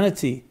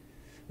humanity,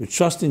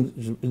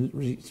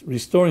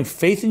 restoring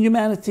faith in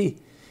humanity.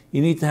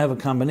 You need to have a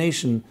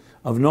combination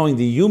of knowing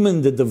the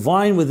human, the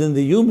divine within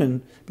the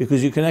human,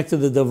 because you connect to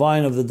the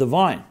divine of the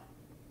divine.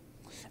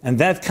 And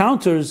that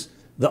counters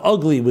the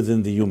ugly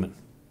within the human.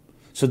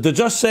 So to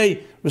just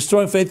say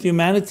restoring faith in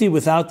humanity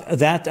without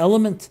that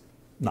element,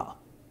 no.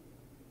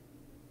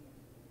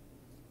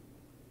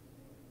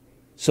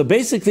 So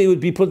basically it would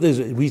be put this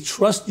way: we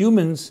trust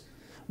humans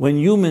when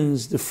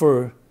humans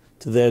defer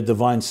to their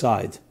divine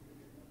side.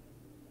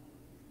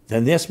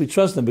 Then yes, we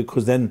trust them,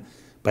 because then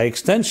by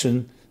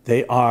extension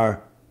they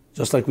are,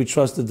 just like we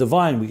trust the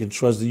divine, we can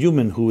trust the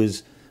human who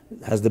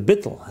has the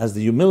bittul, has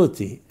the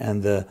humility,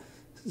 and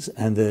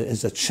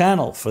is a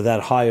channel for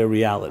that higher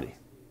reality.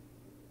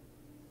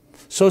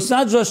 So it's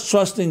not just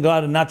trusting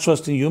God and not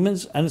trusting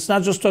humans, and it's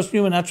not just trusting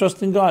human and not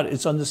trusting God.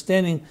 It's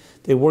understanding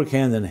they work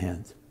hand in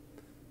hand.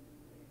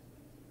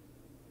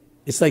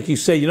 It's like you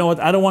say, you know what,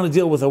 I don't want to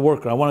deal with a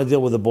worker, I want to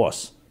deal with a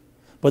boss.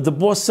 But the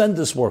boss sent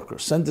this worker,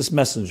 sent this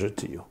messenger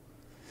to you.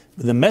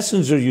 The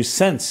messenger you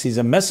sense, he's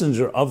a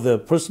messenger of the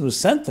person who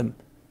sent him.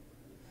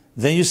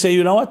 Then you say,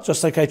 you know what,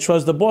 just like I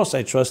trust the boss,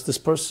 I trust this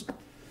person.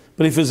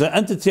 But if he's an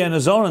entity on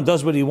his own and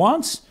does what he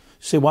wants, you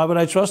say, why would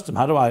I trust him?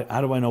 How do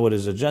I know what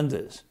his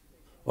agenda is?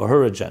 Or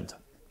her agenda?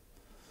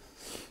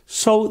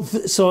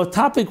 So a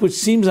topic which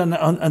seems at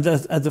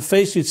the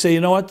face, you'd say,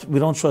 you know what, we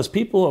don't trust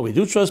people, or we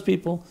do trust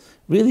people,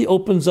 really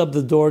opens up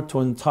the door to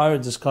an entire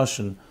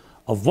discussion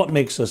of what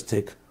makes us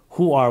tick,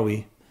 who are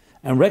we,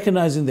 and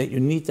recognizing that you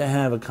need to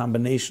have a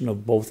combination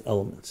of both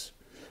elements.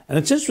 And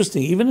it's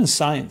interesting, even in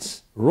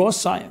science, raw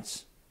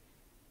science,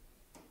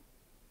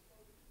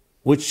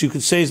 which you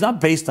could say is not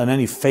based on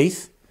any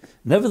faith,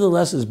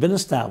 nevertheless has been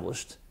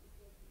established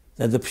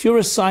that the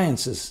purest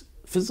sciences,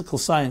 physical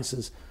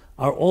sciences,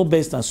 are all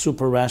based on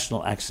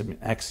super-rational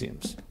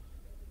axioms.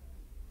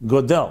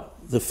 Gödel,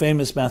 the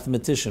famous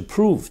mathematician,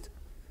 proved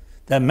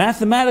that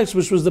mathematics,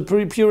 which was the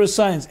purest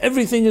science,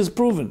 everything is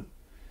proven.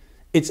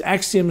 Its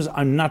axioms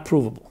are not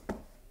provable.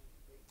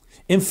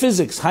 In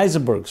physics,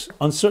 Heisenberg's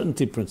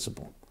uncertainty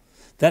principle,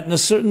 that in a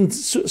certain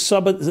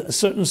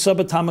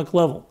subatomic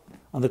level,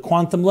 on the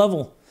quantum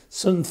level,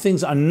 certain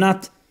things are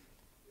not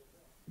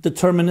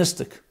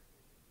deterministic.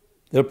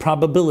 They're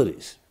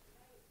probabilities.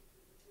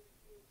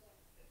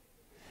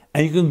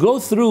 And you can go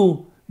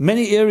through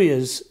many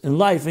areas in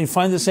life and you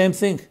find the same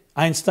thing.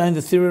 Einstein,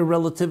 the theory of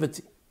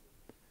relativity.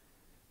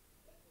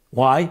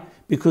 Why?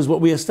 because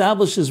what we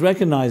establish is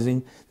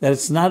recognizing that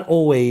it's not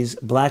always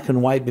black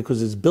and white,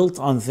 because it's built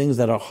on things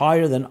that are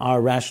higher than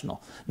our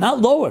rational. Not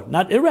lower,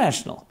 not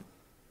irrational,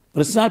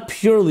 but it's not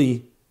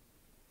purely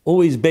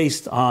always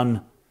based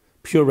on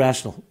pure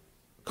rational.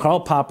 Karl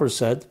Popper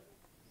said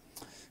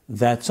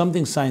that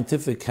something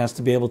scientific has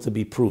to be able to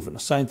be proven. A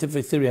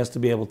scientific theory has to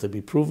be able to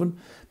be proven,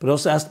 but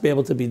also has to be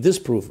able to be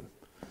disproven.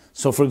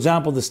 So, for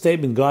example, the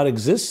statement God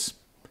exists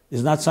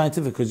is not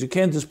scientific because you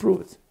can't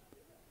disprove it.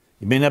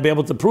 You may not be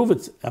able to prove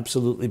it,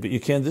 absolutely, but you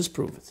can't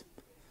disprove it.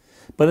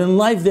 But in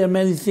life, there are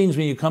many things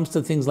when it comes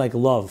to things like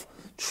love,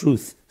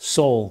 truth,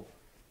 soul.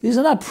 These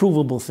are not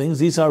provable things.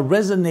 These are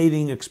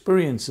resonating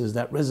experiences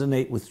that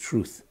resonate with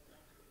truth.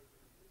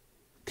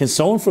 Can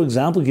someone, for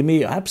example, give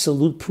me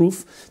absolute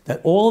proof that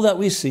all that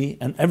we see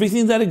and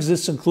everything that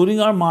exists,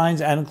 including our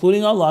minds and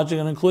including our logic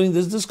and including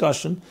this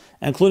discussion,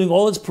 and including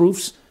all its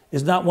proofs,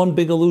 is not one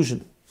big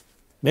illusion?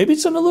 Maybe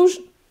it's an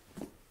illusion.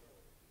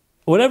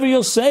 Whatever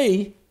you'll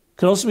say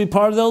can also be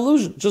part of the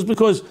illusion. Just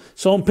because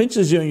someone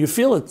pinches you and you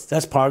feel it,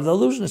 that's part of the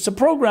illusion. It's a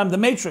program, the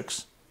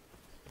matrix.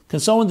 Can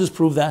someone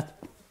disprove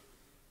that?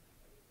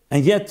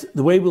 And yet,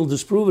 the way we'll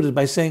disprove it is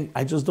by saying,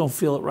 I just don't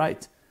feel it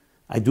right.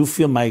 I do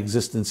feel my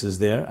existence is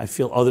there. I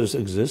feel others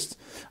exist.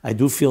 I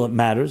do feel it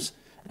matters.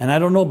 And I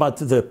don't know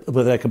about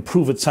whether I can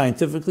prove it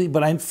scientifically,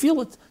 but I feel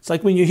it. It's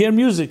like when you hear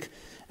music,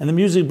 and the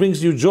music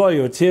brings you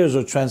joy or tears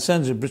or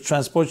transcends you,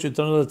 transports you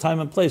to another time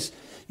and place.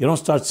 You don't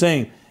start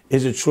saying,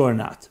 is it true or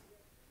not?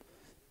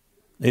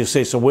 You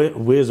say, so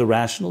where's the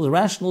rational? The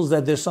rational is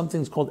that there's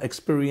something called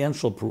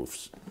experiential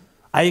proofs.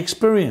 I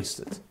experienced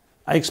it.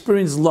 I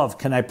experienced love.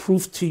 Can I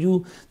prove to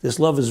you this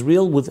love is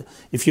real?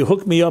 If you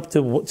hook me up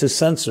to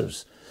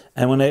sensors,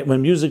 and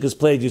when music is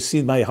played, you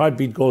see my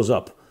heartbeat goes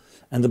up,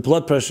 and the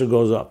blood pressure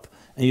goes up,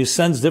 and you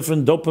sense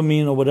different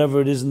dopamine or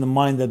whatever it is in the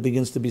mind that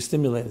begins to be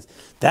stimulated.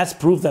 That's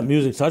proof that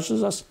music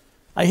touches us.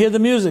 I hear the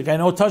music. I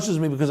know it touches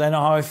me because I know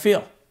how I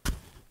feel.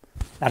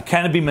 Now,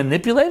 can it be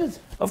manipulated?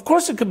 Of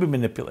course it could be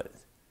manipulated.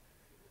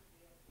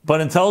 But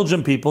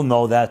intelligent people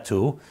know that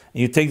too,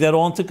 and you take that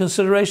all into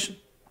consideration.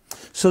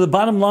 So the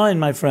bottom line,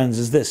 my friends,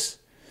 is this,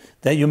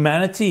 that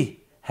humanity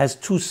has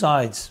two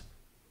sides,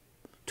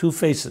 two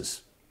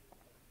faces.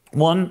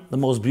 One, the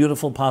most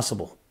beautiful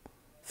possible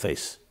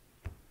face,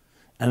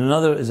 and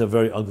another is a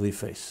very ugly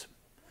face.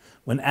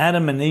 When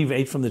Adam and Eve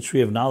ate from the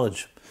tree of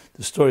knowledge,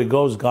 the story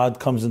goes, God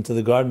comes into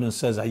the garden and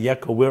says,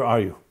 Ayeka, where are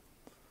you?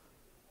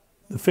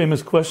 The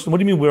famous question, what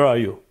do you mean, where are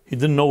you? He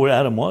didn't know where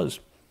Adam was.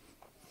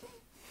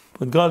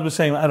 But God was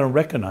saying, I don't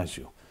recognize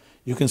you.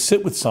 You can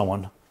sit with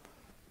someone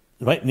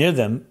right near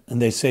them and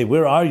they say,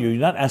 where are you? You're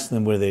not asking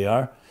them where they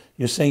are.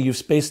 You're saying, you've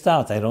spaced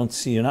out. I don't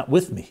see, you're not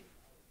with me.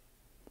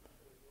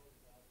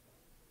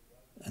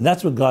 And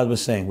that's what God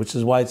was saying, which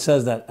is why it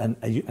says that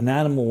an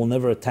animal will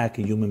never attack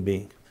a human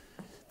being.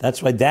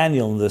 That's why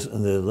Daniel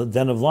in the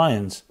den of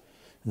lions,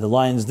 in the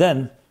lion's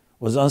den,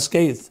 was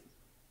unscathed,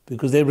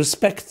 because they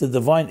respect the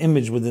divine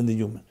image within the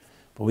human.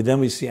 But then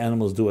we see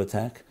animals do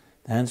attack.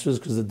 The answer is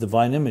because the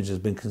divine image has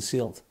been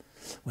concealed.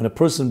 When a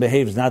person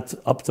behaves not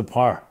up to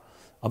par,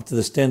 up to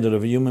the standard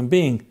of a human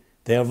being,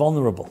 they are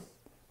vulnerable.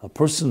 A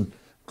person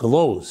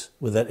glows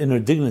with that inner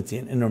dignity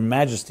and inner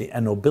majesty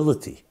and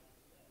nobility,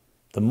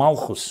 the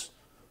malchus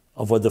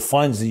of what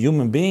defines the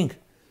human being.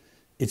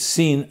 It's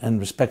seen and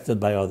respected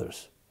by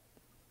others.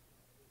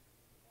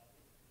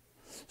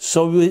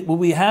 So what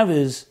we have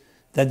is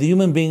that the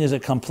human being is a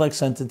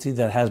complex entity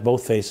that has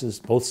both faces,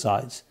 both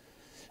sides.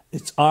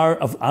 It's our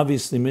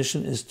obviously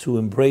mission is to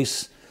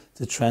embrace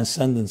the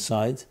transcendent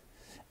side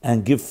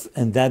and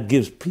that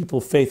gives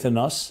people faith in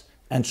us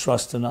and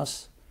trust in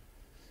us.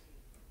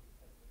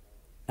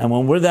 And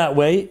when we're that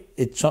way,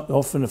 it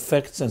often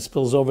affects and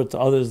spills over to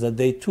others that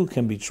they too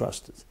can be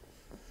trusted.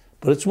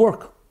 But it's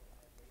work.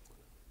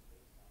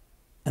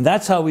 And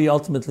that's how we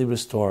ultimately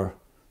restore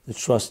the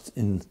trust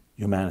in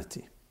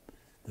humanity,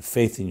 the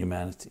faith in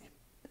humanity.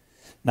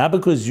 Not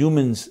because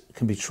humans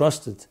can be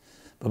trusted,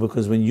 but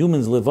because when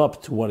humans live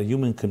up to what a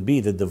human can be,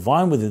 the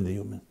divine within the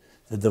human,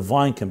 the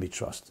divine can be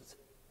trusted.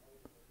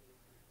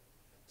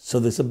 So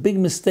there's a big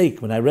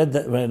mistake. When I read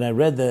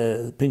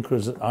the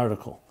Pinker's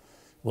article,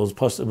 it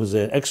was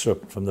an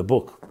excerpt from the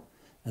book,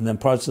 and then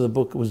parts of the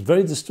book, it was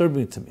very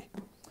disturbing to me.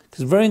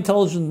 Because very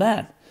intelligent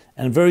man,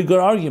 and very good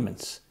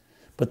arguments.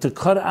 But to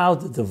cut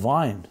out the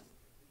divine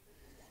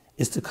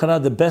is to cut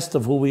out the best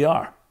of who we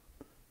are.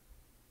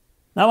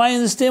 Now I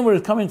understand where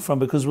it's coming from,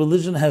 because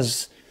religion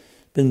has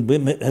been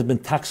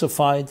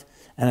toxified,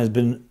 and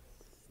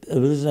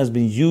religion has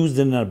been used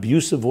in an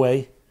abusive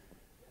way,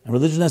 and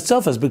religion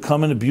itself has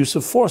become an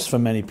abusive force for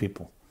many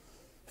people,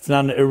 if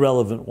not an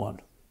irrelevant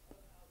one.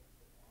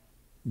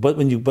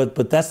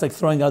 But that's like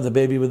throwing out the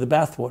baby with the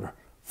bathwater.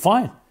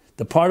 Fine,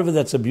 the part of it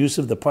that's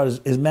abusive, the part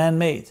is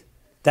man-made.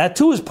 That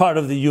too is part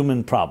of the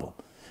human problem.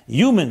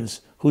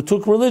 Humans who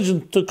took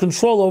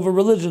control over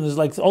religion is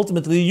like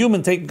ultimately the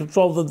human taking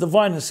control of the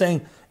divine and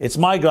saying, it's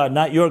my God,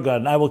 not your God,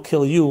 and I will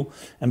kill you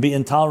and be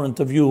intolerant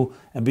of you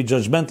and be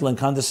judgmental and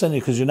condescending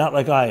because you're not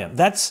like I am.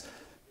 That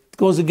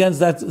goes against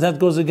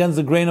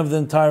the grain of the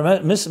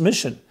entire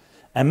mission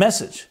and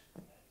message.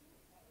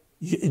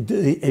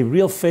 A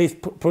real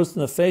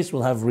person of faith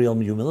will have real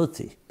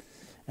humility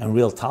and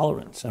real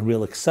tolerance and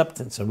real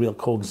acceptance and real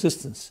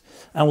coexistence,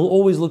 and will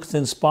always look to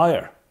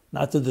inspire,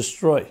 not to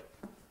destroy.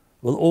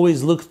 Will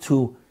always look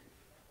to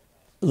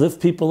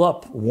lift people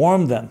up,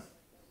 warm them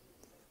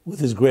with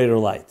his greater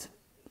light.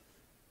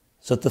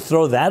 So to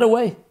throw that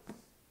away?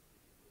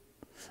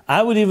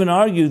 I would even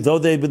argue, though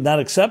they would not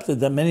accept it,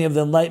 that many of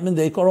the enlightenment,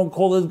 they don't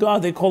call it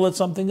God, they call it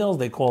something else.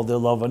 They call it their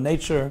love of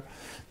nature,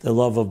 their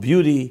love of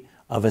beauty,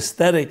 of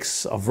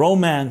aesthetics, of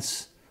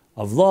romance,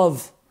 of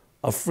love,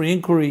 of free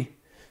inquiry.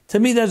 To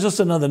me, that's just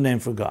another name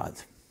for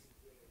God.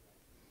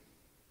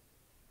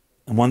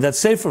 And one that's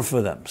safer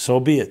for them, so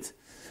be it.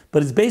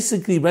 But it's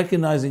basically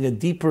recognizing a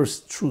deeper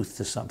truth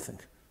to something,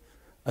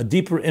 a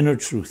deeper inner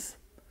truth.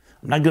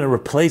 I'm not going to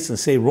replace and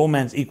say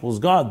romance equals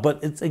God, but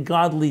it's a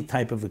godly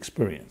type of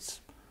experience.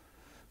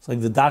 It's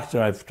like the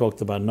doctor I've talked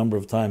about a number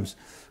of times,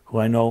 who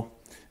I know,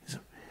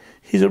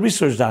 he's a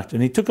research doctor,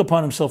 and he took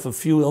upon himself a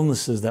few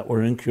illnesses that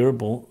were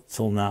incurable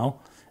till now,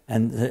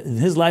 and in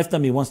his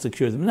lifetime he wants to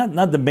cure them.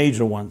 Not the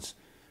major ones,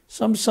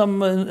 some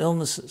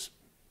illnesses,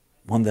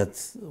 one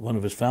that one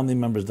of his family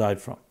members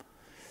died from.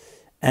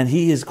 And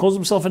he calls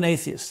himself an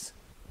atheist.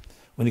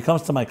 When he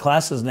comes to my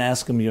classes and I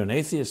ask him, you're an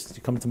atheist?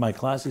 You come to my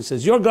class, he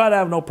says, your God I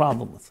have no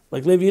problem with.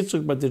 Like Levi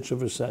Yitzchak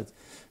Berditchever said,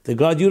 the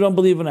God you don't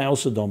believe in, I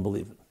also don't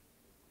believe in.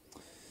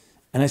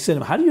 And I said to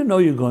him, how do you know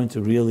you're going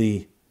to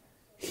really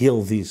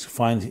heal these?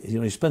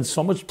 You spend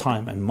so much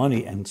time and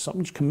money and so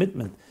much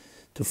commitment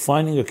to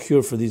finding a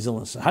cure for these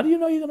illnesses. How do you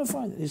know you're going to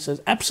find it? He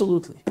says,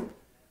 absolutely.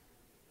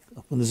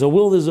 When there's a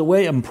will, there's a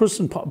way. A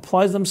person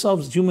applies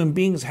themselves. Human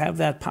beings have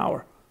that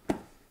power.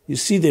 You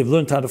see, they've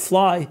learned how to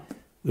fly.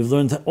 We've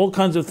learned all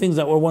kinds of things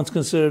that were once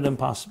considered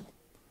impossible.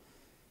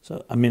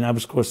 So, I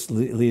was, of course,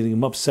 leading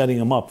him up, setting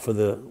him up for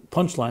the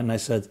punchline. And I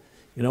said,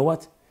 you know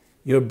what?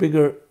 You're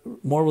bigger,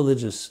 more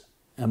religious,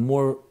 and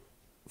more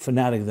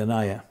fanatic than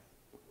I am.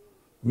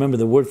 Remember,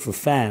 the word for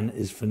fan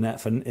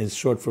is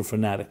short for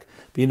fanatic.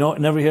 But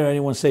never hear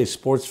anyone say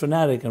sports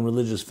fanatic and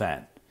religious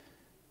fan.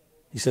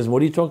 He says,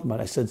 what are you talking about?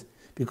 I said,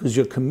 because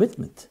your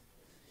commitment.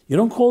 You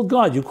don't call it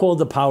God, you call it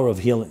the power of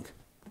healing.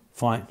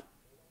 Fine.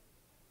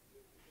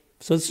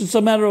 So it's just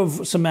a matter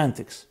of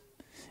semantics.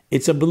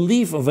 It's a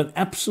belief of an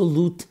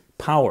absolute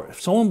power. If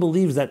someone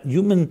believes that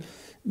human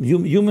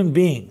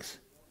beings,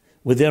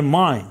 with their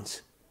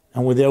minds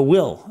and with their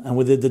will and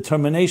with their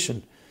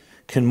determination,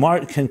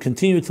 can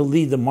continue to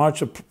lead the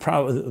march of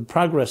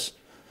progress,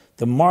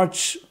 the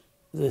march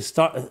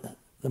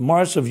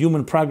of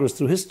human progress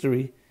through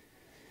history,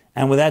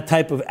 and with that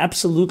type of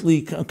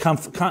absolute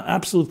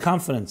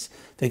confidence,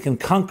 they can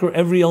conquer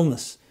every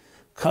illness,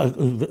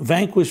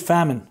 vanquish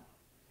famine,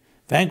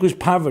 vanquish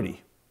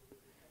poverty.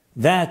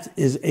 That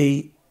is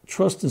a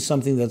trust in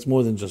something that's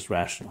more than just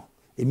rational.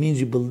 It means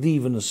you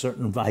believe in a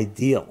certain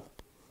ideal.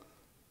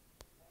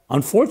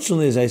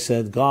 Unfortunately, as I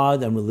said,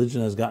 God and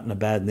religion has gotten a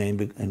bad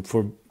name, and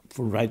for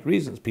right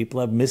reasons. People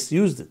have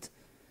misused it.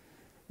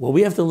 What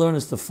we have to learn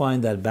is to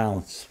find that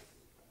balance.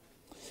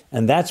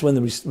 And that's when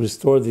we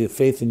restore the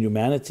faith in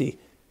humanity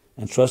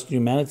and trust in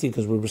humanity,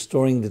 because we're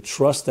restoring the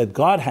trust that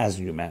God has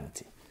in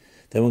humanity.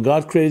 That when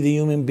God created the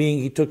human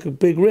being, he took a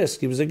big risk.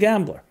 He was a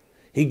gambler.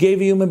 He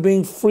gave a human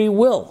being free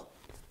will.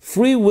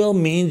 Free will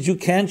means you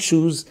can't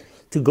choose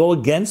to go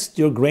against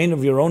your grain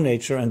of your own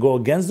nature and go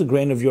against the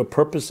grain of your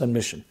purpose and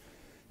mission.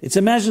 It's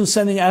imagine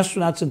sending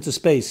astronauts into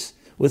space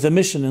with a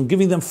mission and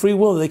giving them free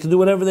will. They can do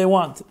whatever they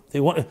want. They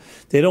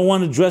don't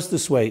want to dress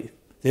this way.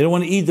 They don't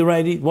want to eat the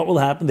right eat. What will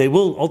happen? They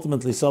will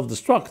ultimately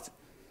self-destruct.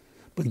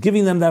 But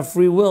giving them that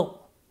free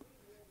will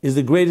is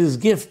the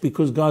greatest gift,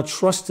 because God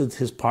trusted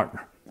his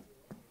partner.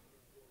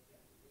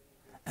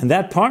 And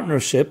that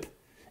partnership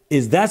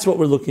that's what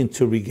we're looking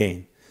to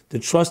regain. The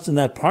trust in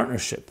that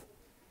partnership.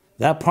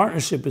 That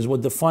partnership is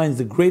what defines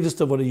the greatest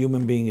of what a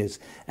human being is.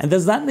 And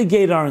does not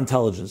negate our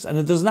intelligence, and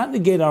it does not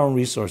negate our own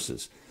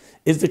resources.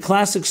 It's the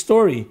classic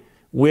story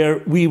where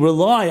we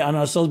rely on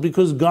ourselves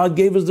because God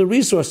gave us the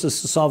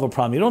resources to solve a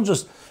problem. You don't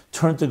just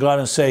turn to God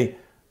and say,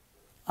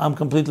 I'm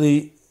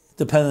completely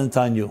dependent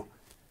on you.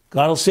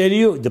 God will say to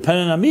you,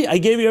 dependent on me, I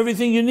gave you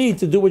everything you need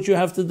to do what you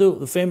have to do.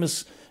 The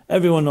famous,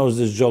 everyone knows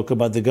this joke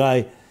about the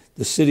guy,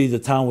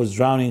 the town was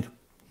drowning,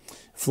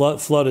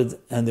 flooded,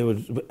 and they were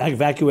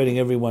evacuating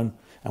everyone.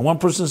 And one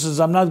person says,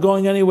 I'm not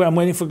going anywhere. I'm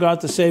waiting for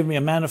God to save me,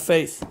 a man of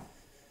faith.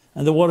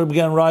 And the water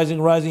began rising.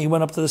 He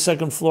went up to the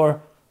second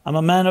floor. I'm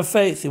a man of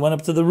faith. He went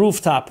up to the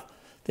rooftop.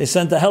 They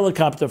sent a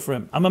helicopter for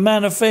him. I'm a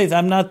man of faith.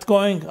 I'm not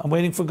going. I'm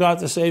waiting for God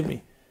to save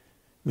me.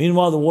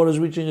 Meanwhile, the water's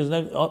reaching his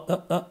neck.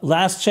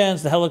 Last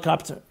chance, the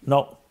helicopter.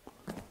 No.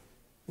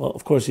 Well,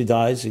 of course he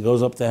dies. He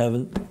goes up to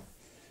heaven.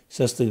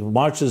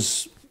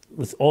 Marches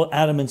with all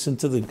adamants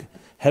into the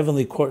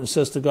heavenly court and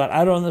says to God,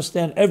 I don't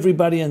understand.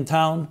 Everybody in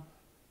town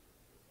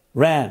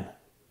ran.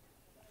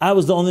 I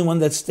was the only one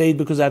that stayed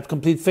because I had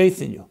complete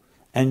faith in you.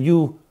 And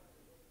you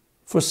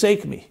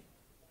forsake me.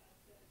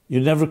 You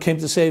never came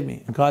to save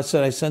me. And God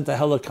said, I sent a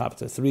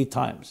helicopter 3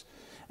 times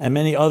and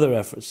many other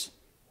efforts.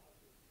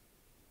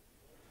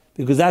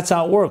 Because that's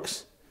how it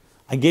works.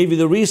 I gave you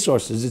the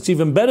resources. It's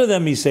even better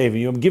than me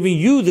saving you. I'm giving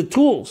you the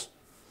tools.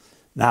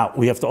 Now,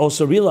 we have to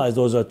also realize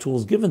those are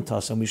tools given to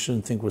us, and we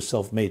shouldn't think we're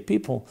self-made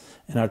people,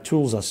 and our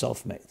tools are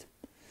self-made.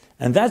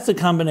 And that's the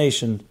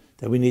combination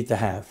that we need to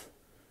have.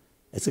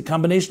 It's a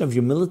combination of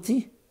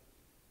humility,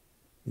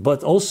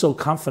 but also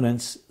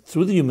confidence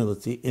through the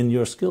humility in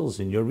your skills,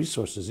 in your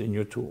resources, in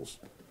your tools,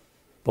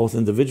 both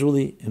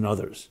individually and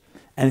others.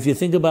 And if you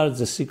think about it,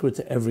 it's a secret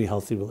to every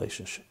healthy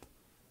relationship.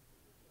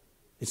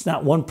 It's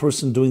not one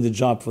person doing the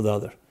job for the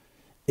other.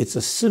 It's a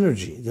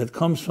synergy that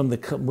comes from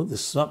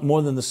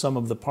more than the sum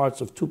of the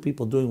parts of two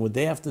people doing what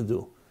they have to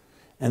do,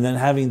 and then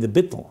having the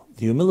bittul,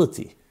 the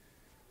humility,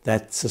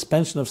 that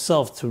suspension of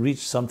self to reach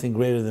something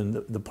greater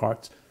than the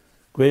parts,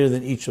 greater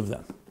than each of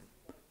them.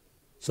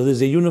 So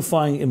there's a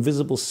unifying,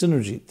 invisible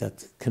synergy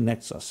that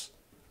connects us.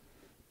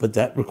 But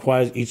that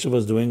requires each of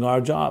us doing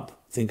our job.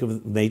 Think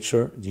of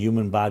nature, the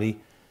human body,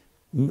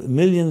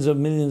 millions,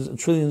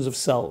 trillions of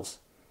cells,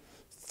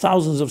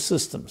 thousands of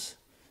systems.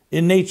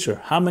 In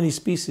nature, how many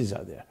species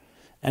are there?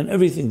 And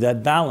everything,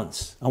 that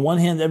balance. On one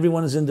hand,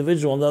 everyone is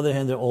individual. On the other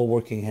hand, they're all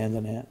working hand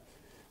in hand,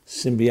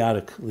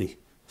 symbiotically,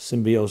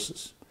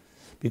 symbiosis.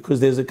 Because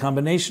there's a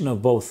combination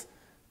of both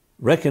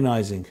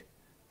recognizing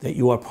that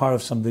you are part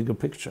of some bigger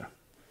picture.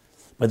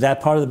 But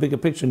that part of the bigger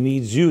picture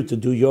needs you to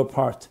do your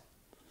part.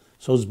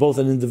 So it's both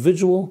an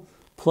individual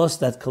plus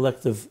that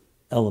collective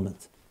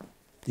element.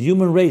 The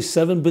human race,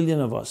 7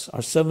 billion of us,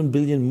 are 7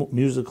 billion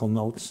musical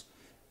notes,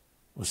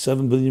 or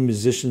 7 billion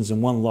musicians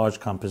in one large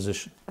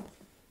composition.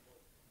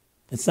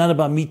 It's not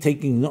about me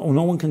taking, no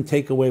one can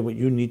take away what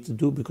you need to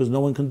do, because no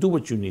one can do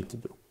what you need to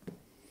do.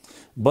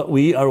 But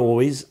we are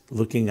always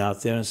looking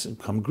out there and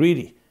become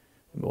greedy.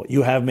 What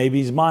you have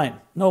maybe is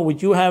mine. No,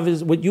 what you have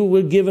is what you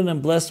were given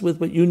and blessed with,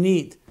 what you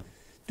need.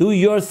 Do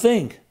your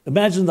thing.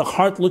 Imagine the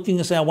heart looking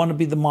and saying, I want to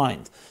be the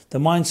mind. The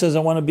mind says, I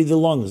want to be the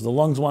lungs. The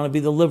lungs want to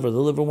be the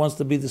liver wants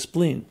to be the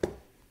spleen,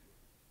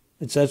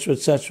 etc.,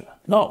 etc.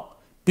 No,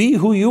 be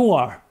who you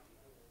are.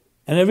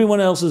 And everyone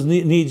else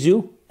needs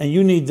you, and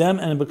you need them,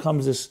 and it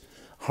becomes this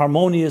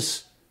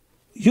harmonious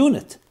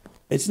unit.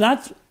 It's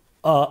not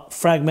a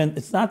fragment.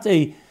 It's not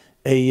a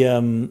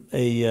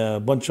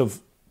bunch of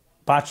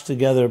botched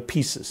together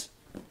pieces.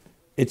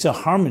 It's a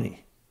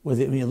harmony.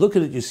 When you look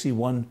at it, you see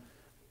one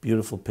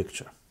beautiful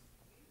picture.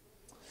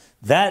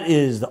 That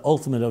is the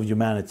ultimate of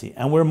humanity.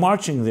 And we're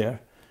marching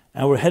there,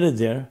 and we're headed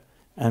there,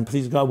 and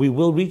please God, we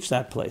will reach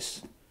that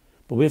place.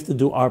 But we have to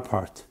do our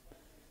part.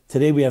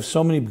 Today we have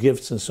so many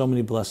gifts and so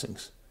many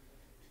blessings.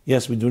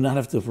 Yes, we do not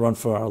have to run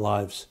for our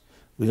lives.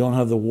 We don't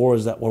have the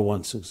wars that were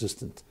once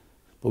existent.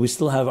 But we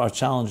still have our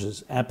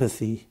challenges: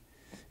 apathy,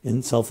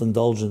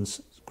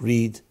 self-indulgence,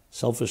 greed,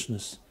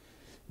 selfishness.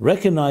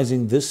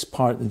 Recognizing this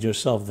part in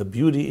yourself, the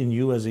beauty in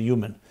you as a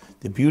human,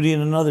 the beauty in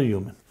another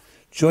human,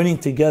 joining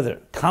together,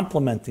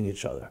 complementing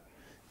each other,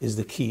 is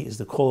the key, is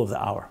the call of the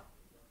hour.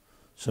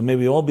 So may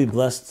we all be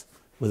blessed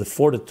with the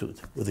fortitude,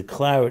 with the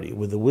clarity,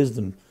 with the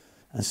wisdom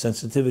and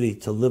sensitivity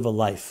to live a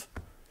life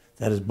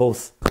that is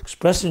both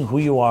expressing who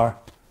you are,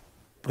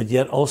 but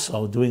yet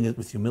also doing it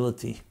with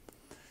humility,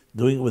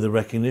 doing it with the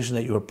recognition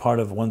that you are part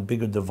of one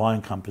bigger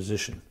divine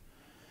composition.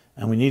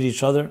 And we need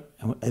each other,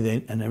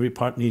 and every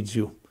part needs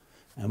you.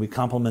 And we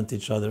complement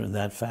each other in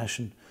that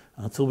fashion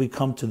until we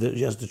come to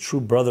the true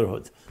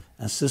brotherhood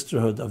and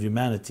sisterhood of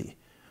humanity,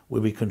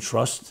 where we can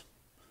trust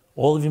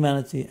all of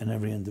humanity and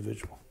every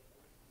individual.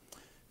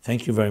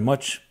 Thank you very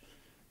much.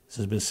 This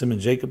has been Simon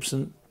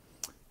Jacobson.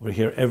 We're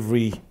here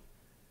every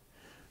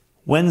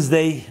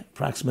Wednesday,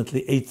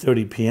 approximately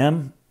 8:30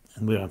 p.m.,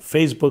 and we're on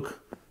Facebook,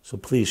 so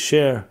please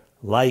share,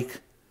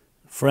 like,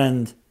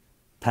 friend,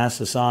 pass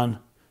us on,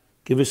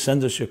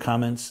 send us your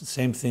comments.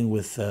 Same thing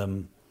with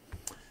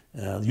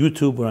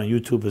YouTube. We're on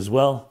YouTube as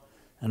well,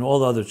 and all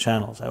the other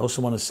channels. I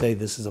also want to say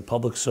this is a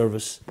public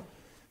service.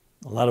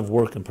 A lot of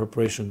work and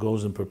preparation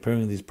goes in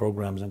preparing these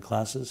programs and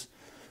classes.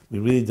 We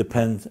really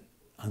depend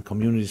on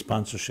community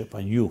sponsorship,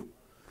 on you.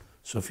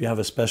 So if you have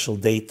a special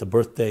date, a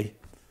birthday,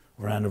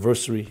 or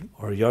anniversary,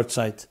 or a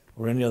yahrzeit,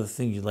 or any other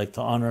thing you'd like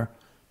to honor,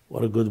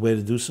 what a good way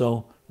to do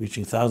so,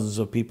 reaching thousands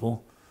of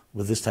people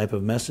with this type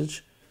of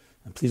message.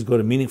 And please go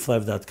to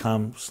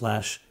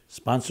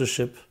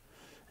meaningfullife.com/sponsorship,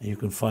 and you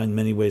can find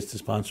many ways to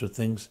sponsor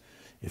things.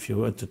 If you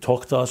want to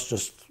talk to us,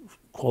 just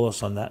call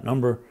us on that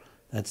number.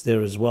 That's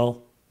there as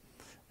well.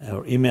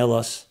 Or email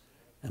us.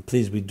 And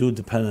please, we do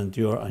depend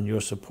on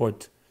your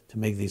support to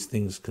make these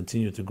things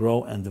continue to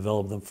grow and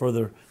develop them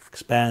further,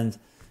 expand,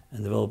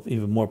 and develop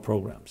even more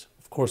programs.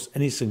 Of course,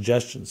 any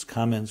suggestions,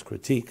 comments,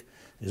 critique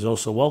is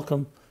also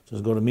welcome.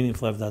 Just go to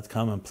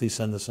meaningfullife.com and please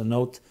send us a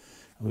note,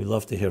 and we'd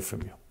love to hear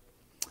from you.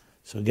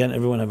 So again,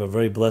 everyone have a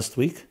very blessed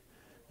week,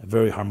 a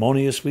very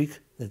harmonious week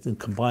that then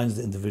combines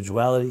the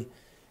individuality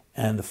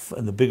and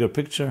the bigger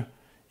picture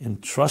in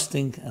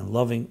trusting and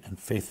loving and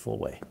faithful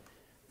way.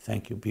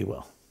 Thank you. Be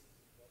well.